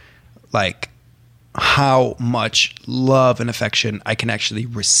understanding like how much love and affection I can actually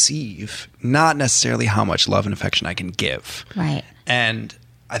receive, not necessarily how much love and affection I can give. Right. And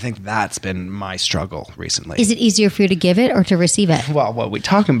I think that's been my struggle recently. Is it easier for you to give it or to receive it? Well, what are we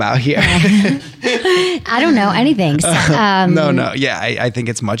talking about here? I don't know anything. So, No. Yeah, I think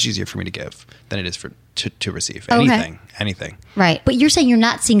it's much easier for me to give than it is to receive. Anything. Right. But you're saying you're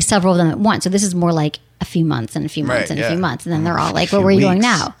not seeing several of them at once. So this is more like a few months and a few months and a few months. And then they're all like, well, where are you going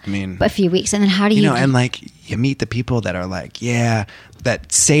now? I mean, but a few weeks. And then how do you... and like you meet the people that are like,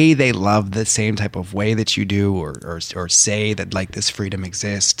 that say they love the same type of way that you do, or say that like this freedom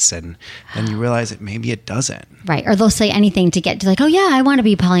exists, and then you realize that maybe it doesn't. Right. Or they'll say anything to get to like, oh yeah, I want to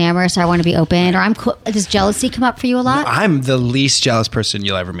be polyamorous, or I want to be open, or I'm cool. Does jealousy come up for you a lot? I'm the least jealous person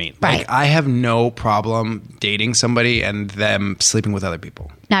you'll ever meet. Like I have no problem dating somebody and them sleeping with other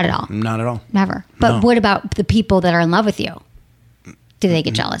people. Not at all. Not at all. Never. But what about the people that are in love with you? Do they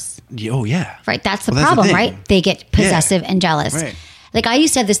get jealous? Oh yeah. Right. That's the problem, right? They get possessive and jealous. Right. Like I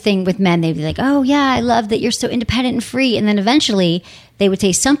used to have this thing with men. They'd be like, oh yeah, I love that you're so independent and free. And then eventually they would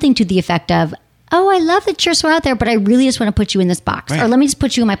say something to the effect of, oh, I love that you're so out there, but I really just want to put you in this box. Or let me just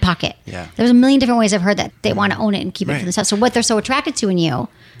put you in my pocket. Yeah. There's a million different ways I've heard that. They want to own it and keep it for themselves. So what they're so attracted to in you,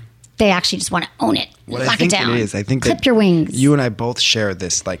 they actually just want to own it. Lock it down. I think clip your wings. You and I both share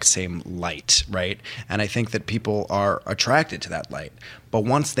this like same light, right? And I think that people are attracted to that light. But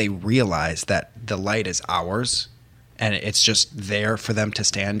once they realize that the light is ours and it's just there for them to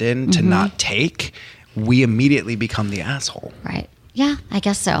stand in, to not take, we immediately become the asshole. Right. Yeah, I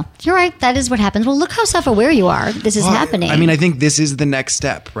guess so. You're right. That is what happens. Well, look how self-aware you are. This is happening. I mean, I think this is the next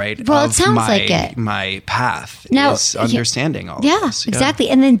step, right? Well, it sounds like it. My path is understanding all of this. Yeah, exactly.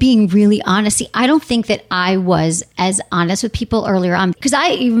 And then being really honest. See, I don't think that I was as honest with people earlier on. Because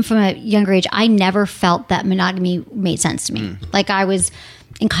even from a younger age, I never felt that monogamy made sense to me. Like I was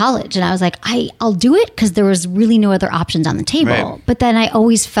in college and I was like, I'll do it because there was really no other options on the table. Right. But then I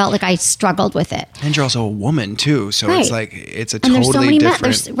always felt like I struggled with it. And you're also a woman too. So it's like, it's a totally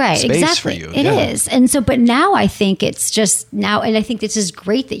different space for you. It is. And so, but now I think it's just now, and I think this is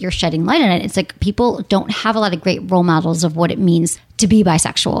great that you're shedding light on it. It's like people don't have a lot of great role models of what it means to be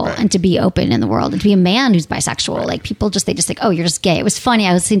bisexual and to be open in the world and to be a man who's bisexual. Like people they just think, oh, you're just gay. It was funny.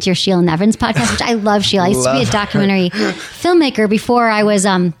 I was listening to your Sheila Nevins podcast, which I love Sheila. I used to be a documentary filmmaker before I was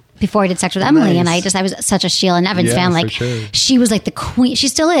before I did Sex with Emily, and I was such a Sheila Nevins fan. Like, she was like the queen. She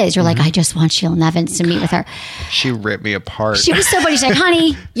still is. You're like, I just want Sheila Nevins to meet with her. She ripped me apart. She was so funny. She's like,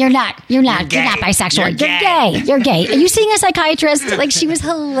 honey, you're not bisexual. You're gay. Are you seeing a psychiatrist? Like, she was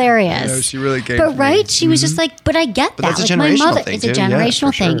hilarious. No, she really came. But right, she was just like, but I get that. That's a like my generational mother, thing, it's a too. generational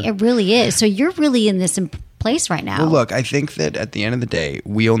Yeah, for thing. sure. It really is. So you're really in this place right now. Well, look, I think that at the end of the day,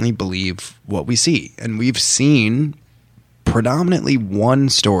 we only believe what we see, and we've seen predominantly one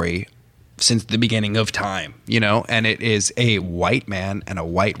story since the beginning of time, and it is a white man and a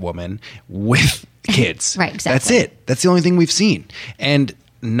white woman with kids. Right, exactly. That's it. That's the only thing we've seen. And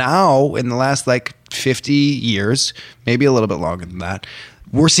now, in the last 50 years, maybe a little bit longer than that,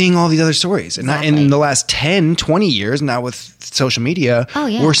 we're seeing all these other stories. And in the last 10, 20 years, now with social media,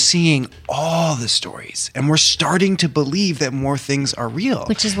 we're seeing all the stories. And we're starting to believe that more things are real.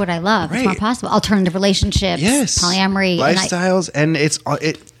 Which is what I love. Right. It's more possible. Alternative relationships, polyamory. Lifestyles. And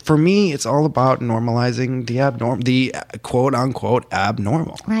for me, it's all about normalizing the quote-unquote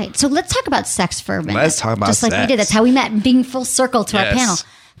abnormal. Right. So let's talk about sex for a minute. Let's talk about Just like sex. we did. That's how we met, being full circle to our panel.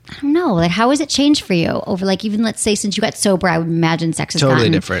 I don't know. Like, how has it changed for you over, even let's say since you got sober? I would imagine sex has Totally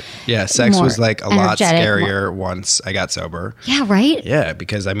gotten different. Yeah, sex was a lot energetic, scarier once I got sober. Yeah, right? Yeah,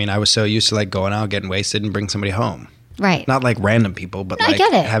 because I was so used to going out, getting wasted, and bring somebody home. Right. Not like random people, but I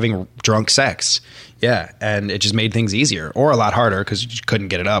get it. having drunk sex. Yeah, and it just made things easier or a lot harder because you couldn't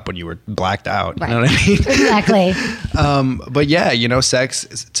get it up when you were blacked out. Right. You know what I mean? Exactly. But yeah,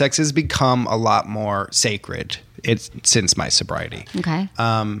 sex has become a lot more sacred. It's since my sobriety. Okay.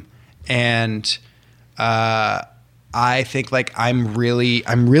 And I think I'm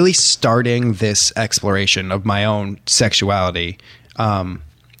really starting this exploration of my own sexuality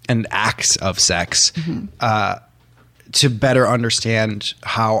and acts of sex to better understand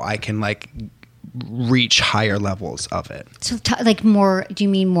how I can reach higher levels of it. So more, do you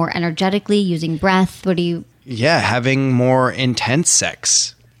mean more energetically using breath? What do you? Yeah, having more intense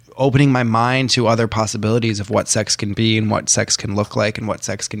sex. Opening my mind to other possibilities of what sex can be and what sex can look like and what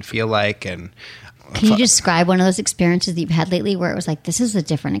sex can feel like. And can you describe one of those experiences that you've had lately where it was like, this is a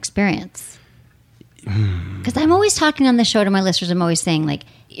different experience? Because I'm always talking on the show to my listeners. I'm always saying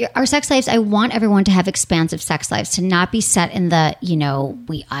our sex lives, I want everyone to have expansive sex lives, to not be set in the,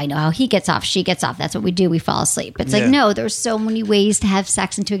 I know how he gets off, she gets off. That's what we do. We fall asleep. It's no, there's so many ways to have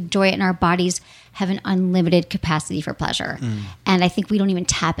sex and to enjoy it, and our bodies have an unlimited capacity for pleasure. And I think we don't even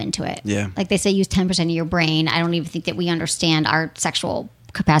tap into it. Yeah. Like they say, use 10% of your brain. I don't even think that we understand our sexual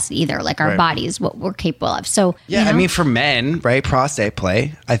capacity either, our bodies, what we're capable of. So yeah, for men, right, prostate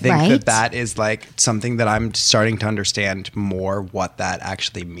play, I think that is something that I'm starting to understand more what that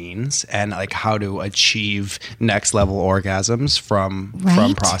actually means, and how to achieve next level orgasms from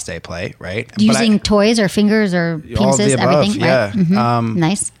prostate play, right? Using toys or fingers or penises, all of the above, everything, right? Mm-hmm.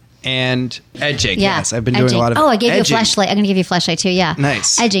 Nice. And edging, yes. I've been doing a lot of I gave edging. you a flashlight. I'm going to give you a flashlight too, yeah.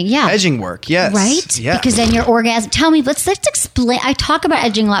 Nice. Edging, yeah. Edging work, yes. Right? Yeah. Because then your orgasm, tell me, let's explain. I talk about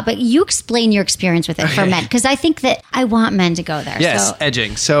edging a lot, but you explain your experience with it for men. Because I think that I want men to go there. Yes,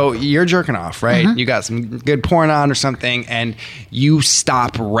 edging. So you're jerking off, right? You got some good porn on or something, and you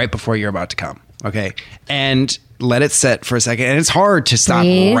stop right before you're about to come, okay? And let it set for a second. And it's hard to stop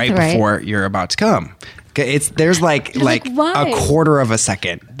right before you're about to come. Okay, there's a quarter of a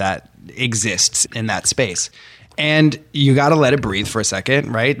second that exists in that space, and you got to let it breathe for a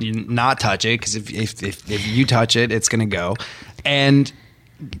second, right? You not touch it, because if you touch it, it's going to go, and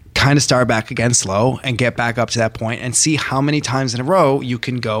kind of start back again slow and get back up to that point and see how many times in a row you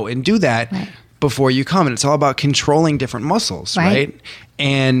can go and do that before you come. And it's all about controlling different muscles, right?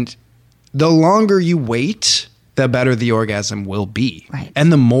 And the longer you wait, the better the orgasm will be. Right.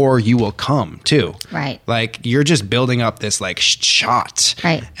 And the more you will come too. Right. You're just building up this shot.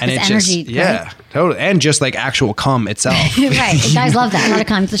 Right. And it's it's energy. just, totally. And just actual cum itself. Right. Guys love that. A lot of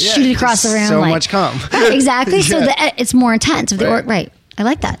cum. Just shoot it across the room. So much cum. Right, exactly. So it's more intense. Right. I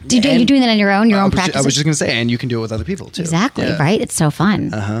like that. You're doing that on your own practice? I was just going to say, and you can do it with other people too. Exactly, right? It's so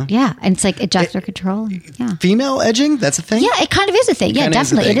fun. Yeah, and it's ejacular control. Yeah. Female edging, that's a thing? Yeah, it kind of is a thing. Yeah,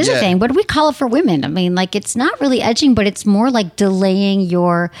 definitely. It is a thing. What do we call it for women? I mean, it's not really edging, but it's more delaying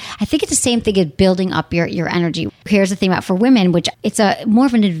I think it's the same thing as building up your energy. Here's the thing about for women, which it's more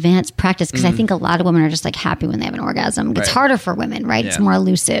of an advanced practice, because I think a lot of women are just happy when they have an orgasm. It's harder for women, right? Yeah. It's more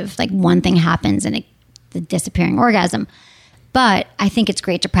elusive. One thing happens and the disappearing orgasm. But I think it's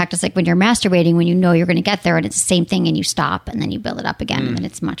great to practice when you're masturbating, when you know you're going to get there, and it's the same thing, and you stop and then you build it up again, and then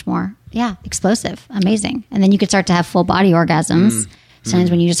it's much more, explosive, amazing. And then you can start to have full body orgasms.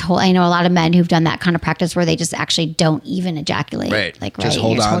 Sometimes when you just hold, I know a lot of men who've done that kind of practice where they just actually don't even ejaculate. Right. Just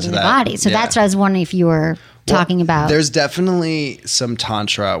hold on holding to the that body. So that's what I was wondering if you were. talking about. There's definitely some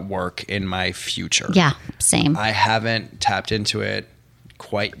Tantra work in my future. Yeah, same. I haven't tapped into it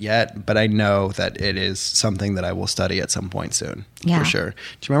quite yet, but I know that it is something that I will study at some point soon. Yeah. For sure. Do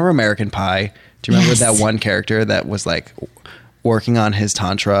you remember American Pie? Do you remember that one character that was like working on his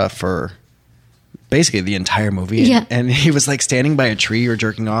Tantra for basically the entire movie? Yeah. And he was like standing by a tree or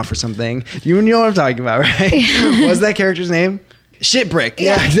jerking off or something. You know what I'm talking about, right? What was that character's name? Shitbrick.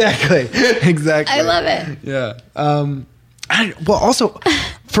 Yeah, exactly. Exactly. I love it. Yeah. Well, also,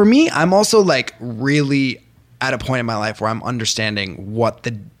 for me, I'm also like really at a point in my life where I'm understanding what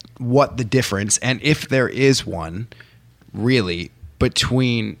the difference, and if there is one, really,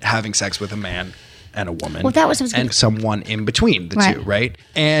 between having sex with a man and a woman. Well, that was and someone in between the two, right?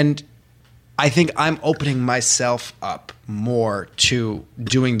 And I think I'm opening myself up more to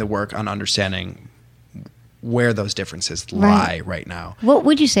doing the work on understanding where those differences lie right now. What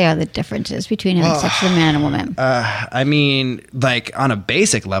would you say are the differences between having sex with a man and a woman? I mean, like on a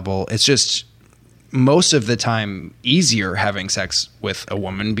basic level, it's just most of the time easier having sex with a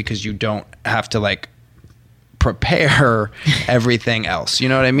woman because you don't have to like prepare everything else. You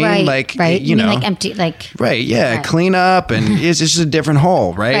know what I mean? Right, like, right. you know, like empty, like right. Yeah. Right. Clean up. And it's just a different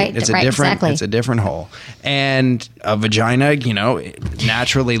hole, right? Right, It's a right, different, exactly. it's a different hole. And a vagina, you know, it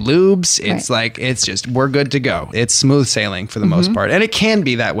naturally lubes. It's like, it's just, we're good to go. It's smooth sailing for the most part. And it can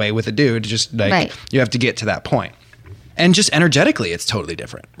be that way with a dude. Just like, you have to get to that point. And just energetically, it's totally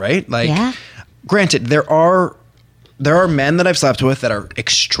different, right? Like, granted, there are men that I've slept with that are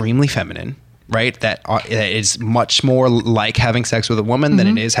extremely feminine, right? That is much more like having sex with a woman than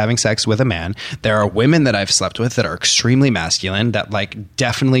it is having sex with a man. There are women that I've slept with that are extremely masculine, that like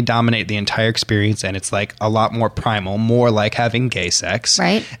definitely dominate the entire experience, and it's like a lot more primal, more like having gay sex.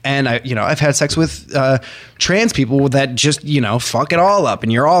 Right. And I've had sex with trans people that just, fuck it all up,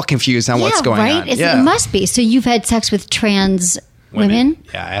 and you're all confused on what's going on. It must be. So you've had sex with trans women?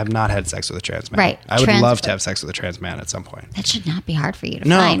 Yeah, I have not had sex with a trans man. Right. I would love to have sex with a trans man at some point. That should not be hard for you to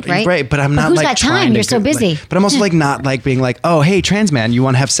find, right? Right, but I'm not who's like got trying time? to You're so busy. but I'm also like not like being like, oh, hey, trans man, you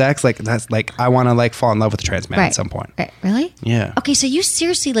want to have sex? Like that's like I want to like fall in love with a trans man at some point. Right. Really? Yeah. Okay, so you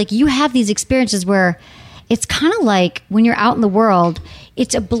seriously like you have these experiences where it's kind of like when you're out in the world,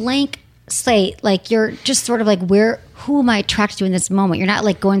 it's a blank slate. Like you're just sort of like who am I attracted to in this moment? You're not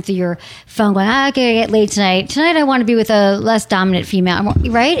like going through your phone going, I gotta get laid tonight. Tonight I want to be with a less dominant female,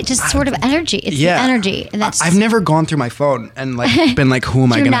 right? It's just sort of energy. It's the energy. And that's I've never gone through my phone and like been like, who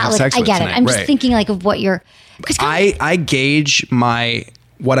am I going to have sex with I get tonight? it. I'm just thinking like of what you're... I gauge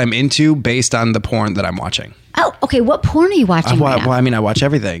what I'm into based on the porn that I'm watching. Oh, okay. What porn are you watching right now? Well, I mean, I watch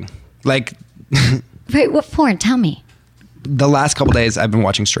everything. Like... Right, what porn? Tell me. The last couple days I've been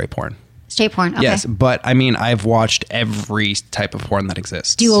watching straight porn. Straight porn, okay. Yes, but I mean, I've watched every type of porn that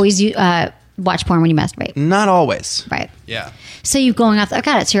exists. Do you always watch porn when you masturbate? Not always. Right. Yeah. So you're going off, I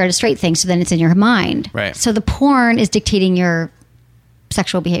got it, so you're at a straight thing, so then it's in your mind. Right. So the porn is dictating your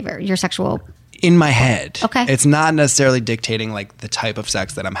sexual behavior, your sexual... In my head. Okay. It's not necessarily dictating like the type of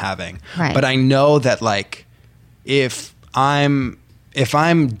sex that I'm having. Right. But I know that like if I'm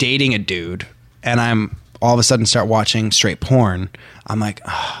dating a dude and I'm all of a sudden start watching straight porn, I'm like,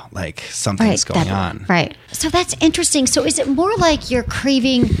 oh, like something's going on. Right. So that's interesting. So is it more like you're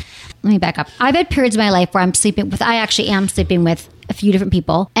craving... Let me back up. I've had periods in my life where I actually am sleeping with a few different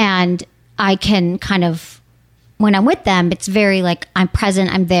people, and I can kind of, when I'm with them, it's very like I'm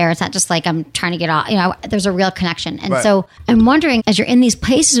present, I'm there. It's not just like I'm trying to get off, there's a real connection. And so I'm wondering, as you're in these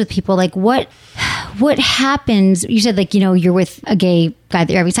places with people, like what happens? You said like, you're with a gay guy that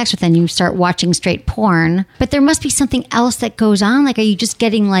you're having sex with and you start watching straight porn, but there must be something else that goes on. Like, are you just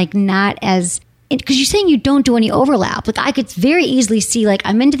getting like not as... Because you're saying you don't do any overlap. Like I could very easily see like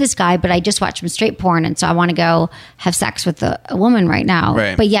I'm into this guy, but I just watched some straight porn, and so I want to go have sex with a woman right now.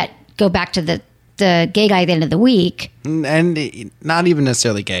 Right. But yet go back to the gay guy at the end of the week. And not even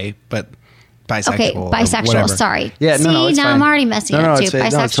necessarily gay, but bisexual. Okay, bisexual. Whatever. Sorry. Yeah, See, no, it's now fine. I'm already messing up too.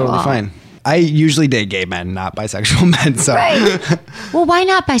 Bisexual. No, it's totally fine. I usually date gay men, not bisexual men. So. Right. Well, why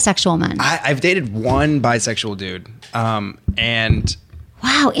not bisexual men? I've dated one bisexual dude, and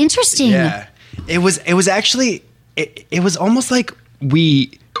wow, interesting. Yeah. It was actually it was almost like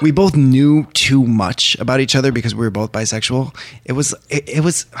we both knew too much about each other because we were both bisexual. It was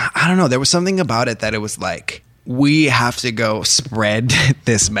I don't know, there was something about it that it was like we have to go spread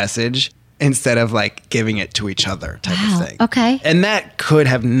this message instead of like giving it to each other type of thing. Okay. And that could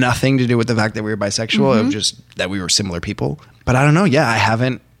have nothing to do with the fact that we were bisexual, it was just that we were similar people. But I don't know,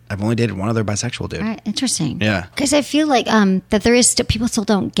 I've only dated one other bisexual dude. All right, interesting. Yeah. Because I feel like that there is people still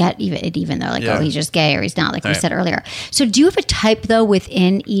don't get even they're like, oh, he's just gay or he's not, like we said earlier. So do you have a type though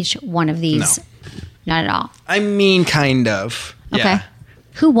within each one of these? Not at all. I mean, kind of. Okay. Yeah.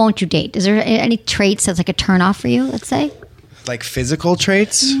 Who won't you date? Is there any traits that's like a turn off for you, let's say? Like physical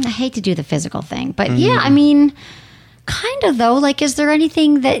traits? I hate to do the physical thing, but yeah, I mean, kind of though. Like, is there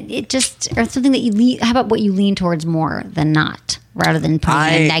anything that it just, or something that you lean, how about what you lean towards more than not, rather than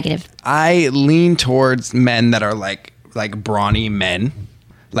putting in a negative? I lean towards men that are like brawny men,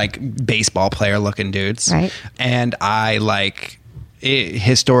 like baseball player looking dudes. Right. And I like,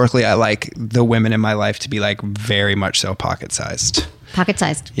 historically, I like the women in my life to be like very much so pocket sized. Pocket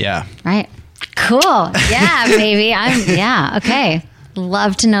sized. Yeah. Right. Cool. Yeah, baby. Yeah. Okay.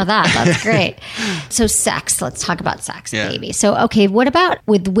 Love to know that. That's great. So sex. Let's talk about sex, baby. So, okay, what about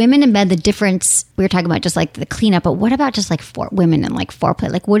with women and men, the difference, we were talking about just like the cleanup, but what about just like for women and like foreplay?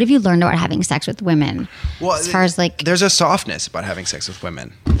 Like, what have you learned about having sex with women? Well, as far as like... There's a softness about having sex with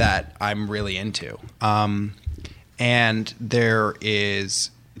women that I'm really into. And there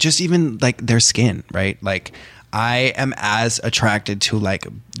is just even like their skin, right? Like, I am as attracted to like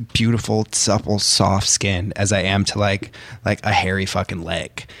beautiful, supple, soft skin as I am to like a hairy fucking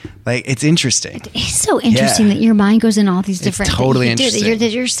leg. Like, it's interesting. It's so interesting that your mind goes in all these different it's totally things. Interesting.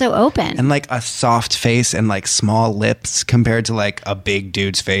 You're so open. And like a soft face and like small lips compared to like a big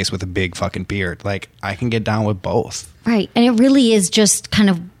dude's face with a big fucking beard. Like, I can get down with both. Right. And it really is just kind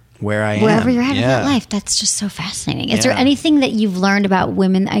of wherever you're at in that life. That's just so fascinating. Is there anything that you've learned about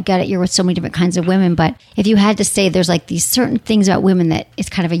women? I get it, you're with so many different kinds of women, but if you had to say there's like these certain things about women that is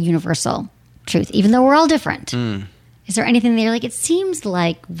kind of a universal truth, even though we're all different. Is there anything that you're like, it seems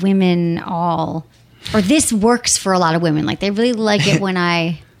like women all, or this works for a lot of women, like they really like it when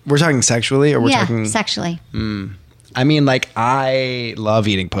I... We're talking sexually, or we're talking... sexually. I mean, like, I love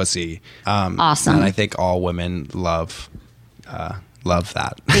eating pussy. Awesome. And I think all women love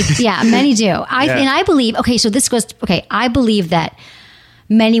that. Yeah, many do. And I believe, I believe that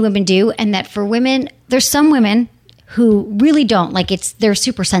many women do, and that for women, there's some women who really don't. Like, they're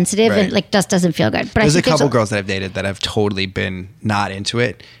super sensitive and like just doesn't feel good. But there's a couple girls that I've dated that have totally been not into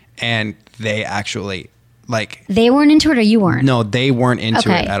it, and they actually like... They weren't into it, or you weren't? No, they weren't into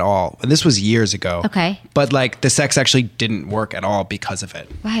it at all. And this was years ago. Okay. But like the sex actually didn't work at all because of it.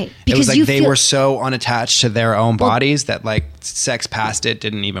 Right. Because it was like they were so unattached to their own bodies that like sex past it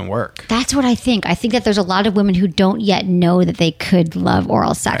didn't even work. That's what I think. I think that there's a lot of women who don't yet know that they could love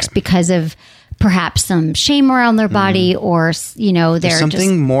oral sex because of perhaps some shame around their body, or, you know, there's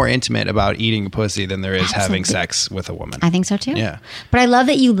something more intimate about eating pussy than there is having sex with a woman. I think so too. Yeah. But I love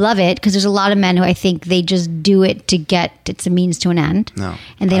that you love it, because there's a lot of men who I think they just do it to get, it's a means to an end. No.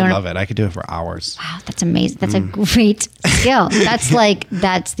 And they I love it. I could do it for hours. Wow, that's amazing. That's a great skill.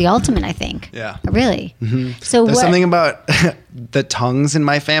 That's the ultimate, I think. Yeah. Really. So there's something about the tongues in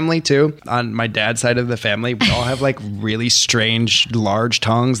my family too. On my dad's side of the family, we all have like really strange, large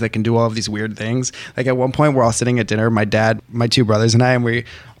tongues that can do all of these weird things. Like at one point, we're all sitting at dinner, my dad, my two brothers, and I, and we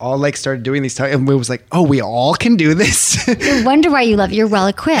all like started doing these tongues, and we was like, oh, we all can do this. No wonder why you love it. You're well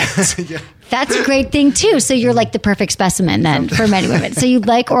equipped. Yeah. That's a great thing too. So you're like the perfect specimen then for many women. So you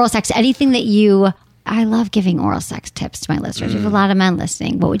like oral sex. Anything that I love giving oral sex tips to my listeners. We have a lot of men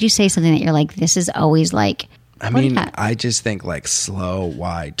listening. What would you say, something that you're like, this is always like... I mean, I just think like slow,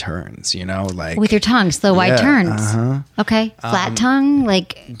 wide turns, you know, like with your tongue, slow, wide turns. Okay. Flat tongue,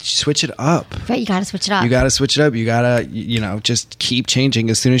 like switch it up. Right. You got to switch it up. You got to switch it up. You got to, you know, just keep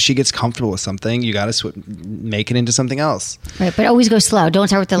changing. As soon as she gets comfortable with something, you got to make it into something else. Right. But always go slow. Don't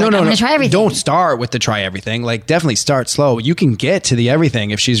start with I'm going to try everything. Don't start with the try everything. Like, definitely start slow. You can get to the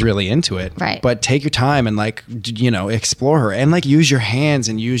everything if she's really into it. Right. But take your time and like, you know, explore her, and like use your hands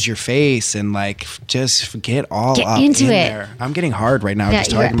and use your face and like just get into it. There. I'm getting hard right now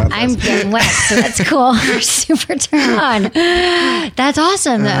just talking about this. I'm getting wet, so that's cool. We're super turned on. That's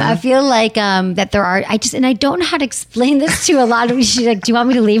awesome. I feel like that there are. I don't know how to explain this to a lot of. She's like, "Do you want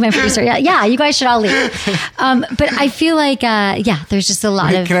me to leave?" My producer, yeah, you guys should all leave. But I feel like, there's just a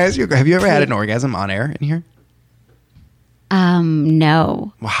lot of. Can I ask you? Have you ever had an orgasm on air in here?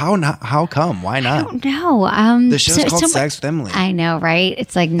 No. Well, how not? How come? Why not? I don't know. The show's called Sex with Emily. I know, right?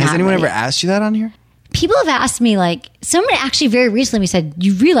 It's like, has anyone ever asked you that on here? People have asked me, like, someone actually very recently said,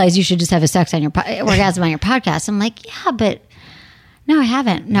 you realize you should just have a sex on your orgasm on your podcast. I'm like, yeah, but no, I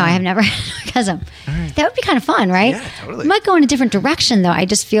haven't. No, I have never had an orgasm. Right. That would be kind of fun, right? Yeah, totally. It might go in a different direction, though. I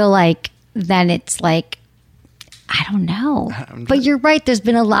just feel like then it's like, I don't know. But you're right. There's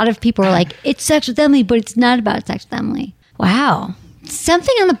been a lot of people who are like, it's Sex with Emily, but it's not about Sex with Emily. Wow.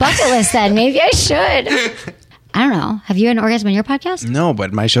 Something on the bucket list then. Maybe I should. I don't know. Have you had an orgasm on your podcast? No,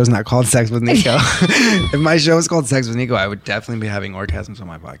 but my show's not called Sex with Nico. If my show was called Sex with Nico, I would definitely be having orgasms on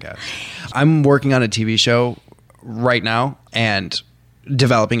my podcast. I'm working on a TV show right now, and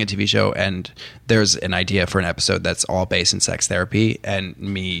developing a TV show, and there's an idea for an episode that's all based in sex therapy, and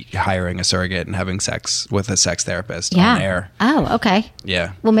me hiring a surrogate and having sex with a sex therapist on air. Oh, okay.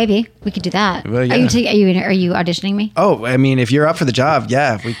 Yeah. Well, maybe we could do that. Well, yeah. Are you auditioning me? Oh, I mean, if you're up for the job,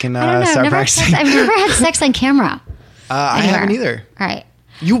 yeah, we can I don't know. start practicing. I've never had sex on camera. I haven't either. All right.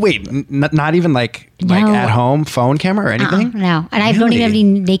 You wait, not even like at home phone camera or anything? No. And I don't even have any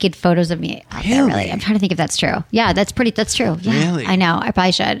naked photos of me out there, really. I'm trying to think if that's true. Yeah, that's true. Yeah, Really? I know. I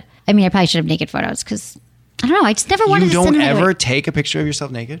probably should. I mean, I probably should have naked photos because I don't know. I just never wanted to send You them don't ever away. take a picture of yourself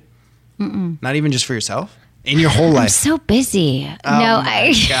naked? Mm-mm. Not even just for yourself? In your whole life? I'm so busy.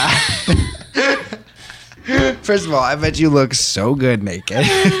 God. First of all, I bet you look so good naked.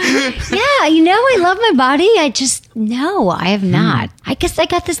 Yeah, I love my body. I have not. I guess I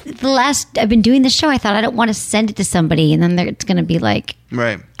got this I've been doing this show. I thought I don't want to send it to somebody and then it's going to be like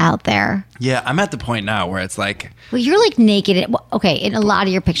out there. Yeah, I'm at the point now where it's like... Well, you're like naked. In a lot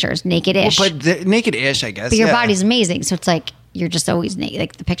of your pictures, naked-ish. Well, but naked-ish, I guess. But your body's amazing. So it's like, you're just always naked.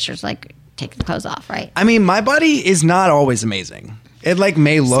 Like the pictures, like take the clothes off, right? I mean, my body is not always amazing. It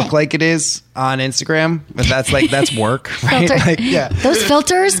may look like it is on Instagram, but that's work, right? Filter. Those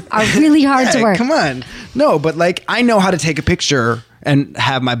filters are really hard to work. Come on. No, but I know how to take a picture and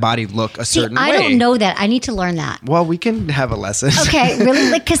have my body look a certain way. I don't know that. I need to learn that. Well, we can have a lesson. Okay,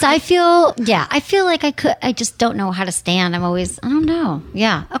 really? Because I feel like I could. I just don't know how to stand. I don't know.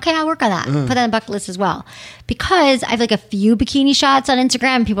 Yeah. Okay, I'll work on that. Put that on the bucket list as well. Because I have a few bikini shots on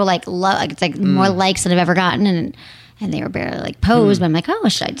Instagram. People love. It's more likes than I've ever gotten, and they were barely posed. But I'm like, oh,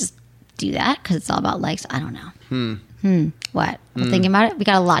 should I just do that? Because it's all about likes. I don't know. What? We're thinking about it. We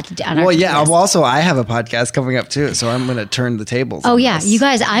got a lot to do. Well, yeah. Also, I have a podcast coming up too, so I'm going to turn the tables. Oh yeah, you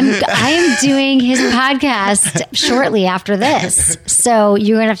guys. I am doing his podcast shortly after this, so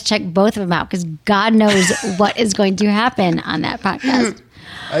you're going to have to check both of them out because God knows what is going to happen on that podcast.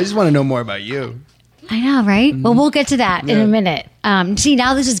 I just want to know more about you. I know, right? Well, we'll get to that in a minute. See,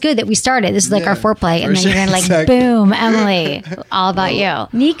 now this is good that we started. This is our foreplay, and then you're going to boom, Emily, all about you.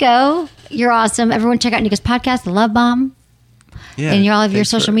 Nico, you're awesome. Everyone check out Nico's podcast, The Love Bomb. Yeah, and all of your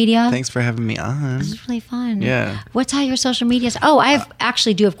social media. Thanks for having me on. This is really fun. Yeah. What's all your social medias? Oh, I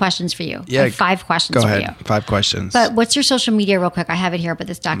actually do have questions for you. Yeah. I have 5 questions Go for ahead. you. 5 questions. But what's your social media real quick? I have it here, but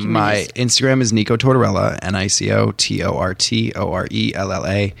this document My Instagram is Nico Tortorella,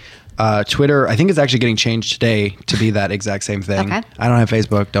 NicoTortorella. Twitter, I think it's actually getting changed today to be that exact same thing. Okay. I don't have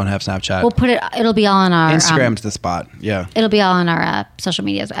Facebook, don't have Snapchat. We'll it'll be all on our... Instagram's the spot, yeah. It'll be all on our social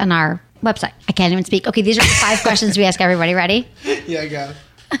medias and our website. I can't even speak. Okay, these are the 5 questions we ask everybody. Ready? Yeah, I got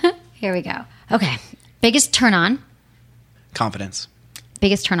it. Here we go. Okay. Biggest turn on? Confidence.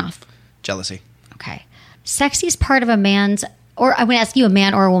 Biggest turn off? Jealousy. Okay. Sexiest part of a man's... Or I'm going to ask you a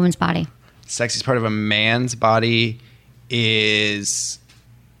man or a woman's body. Sexiest part of a man's body is...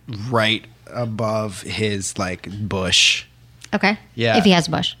 right above his bush. Okay. Yeah. If he has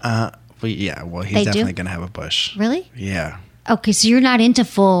a bush. Well, he's definitely going to have a bush. Really? Yeah. Okay, so you're not into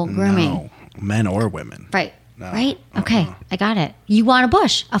full grooming. No, men or women. Right. No. Right? Okay, I got it. You want a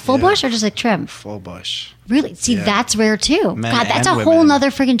bush? A full bush or just trim? Full bush. Really? See, that's rare too. Men God, that's and a whole women.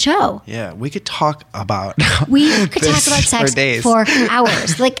 nother freaking show. Yeah, we could talk about We could talk about sex for days. for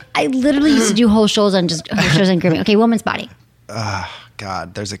hours. I literally used to do whole shows on grooming. Okay, woman's body.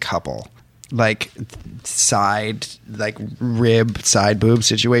 God, there's a couple. Side, rib, side boob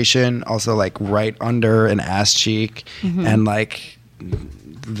situation. Also, right under an ass cheek. Mm-hmm. And,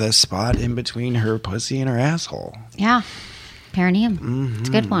 the spot in between her pussy and her asshole. Yeah. Perineum. Mm-hmm. It's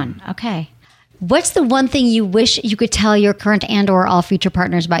a good one. Okay. What's the one thing you wish you could tell your current and or all future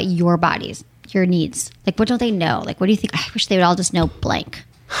partners about your bodies, your needs? What don't they know? What do you think? I wish they would all just know blank.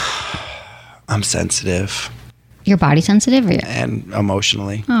 I'm sensitive. You're body sensitive? Or and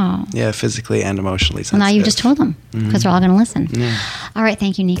emotionally. Oh. Yeah, physically and emotionally sensitive. Well, now you just told them because they're all going to listen. Yeah. All right.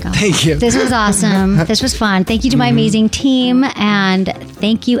 Thank you, Nico. Thank you. This was awesome. This was fun. Thank you to my amazing team. And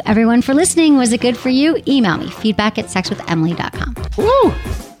thank you, everyone, for listening. Was it good for you? Email me, feedback@sexwithemily.com. Woo!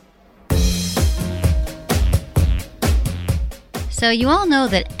 So you all know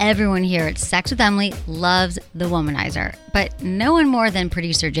that everyone here at Sex with Emily loves the womanizer, but no one more than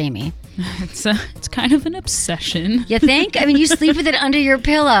producer Jamie. It's kind of an obsession. You think? I mean, you sleep with it under your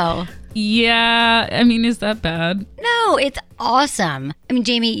pillow. Yeah. I mean, is that bad? No, it's awesome. I mean,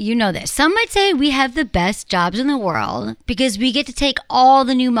 Jamie, you know this. Some might say we have the best jobs in the world because we get to take all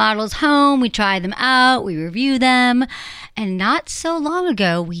the new models home. We try them out. We review them. And not so long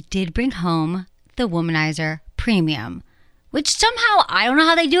ago, we did bring home the Womanizer Premium, which somehow, I don't know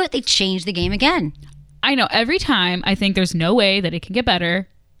how they do it. They changed the game again. I know. Every time I think there's no way that it can get better,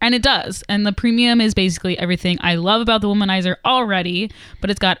 And it does. And the premium is basically everything I love about the Womanizer already, but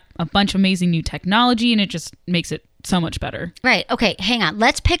it's got a bunch of amazing new technology and it just makes it so much better. Right. Okay, hang on.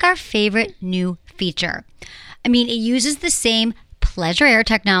 Let's pick our favorite new feature. I mean, it uses the same pleasure air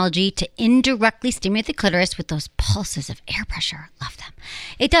technology to indirectly stimulate the clitoris with those pulses of air pressure. Love them.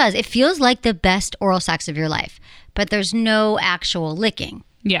 It does. It feels like the best oral sex of your life, but there's no actual licking.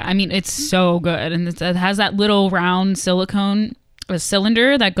 Yeah, I mean, it's so good. And it has that little round silicone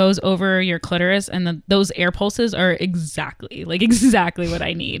cylinder that goes over your clitoris, and those air pulses are exactly what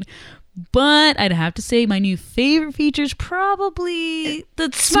I need. But I'd have to say my new favorite feature is probably the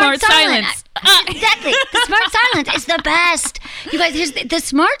smart silence. Exactly. The smart silence is the best. You guys, here's the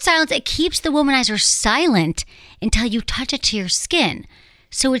smart silence. It keeps the Womanizer silent until you touch it to your skin.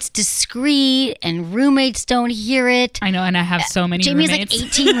 So it's discreet and roommates don't hear it. I know, and I have so many Jamie roommates. has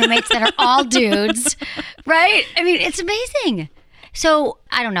like 18 roommates that are all dudes, right? I mean, it's amazing. So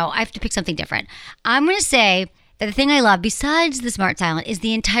I don't know. I have to pick something different. I'm going to say that the thing I love besides the smart silent is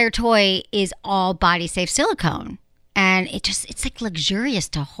the entire toy is all body safe silicone. And it's like luxurious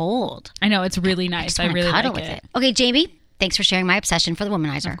to hold. I know, it's really nice. I really like it. Okay, Jamie, thanks for sharing my obsession for the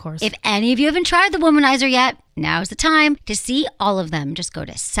Womanizer. Of course. If any of you haven't tried the Womanizer yet, now's the time to see all of them. Just go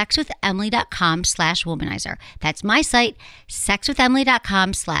to sexwithemily.com/womanizer. That's my site,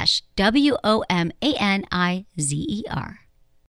 sexwithemily.com/WOMANIZER.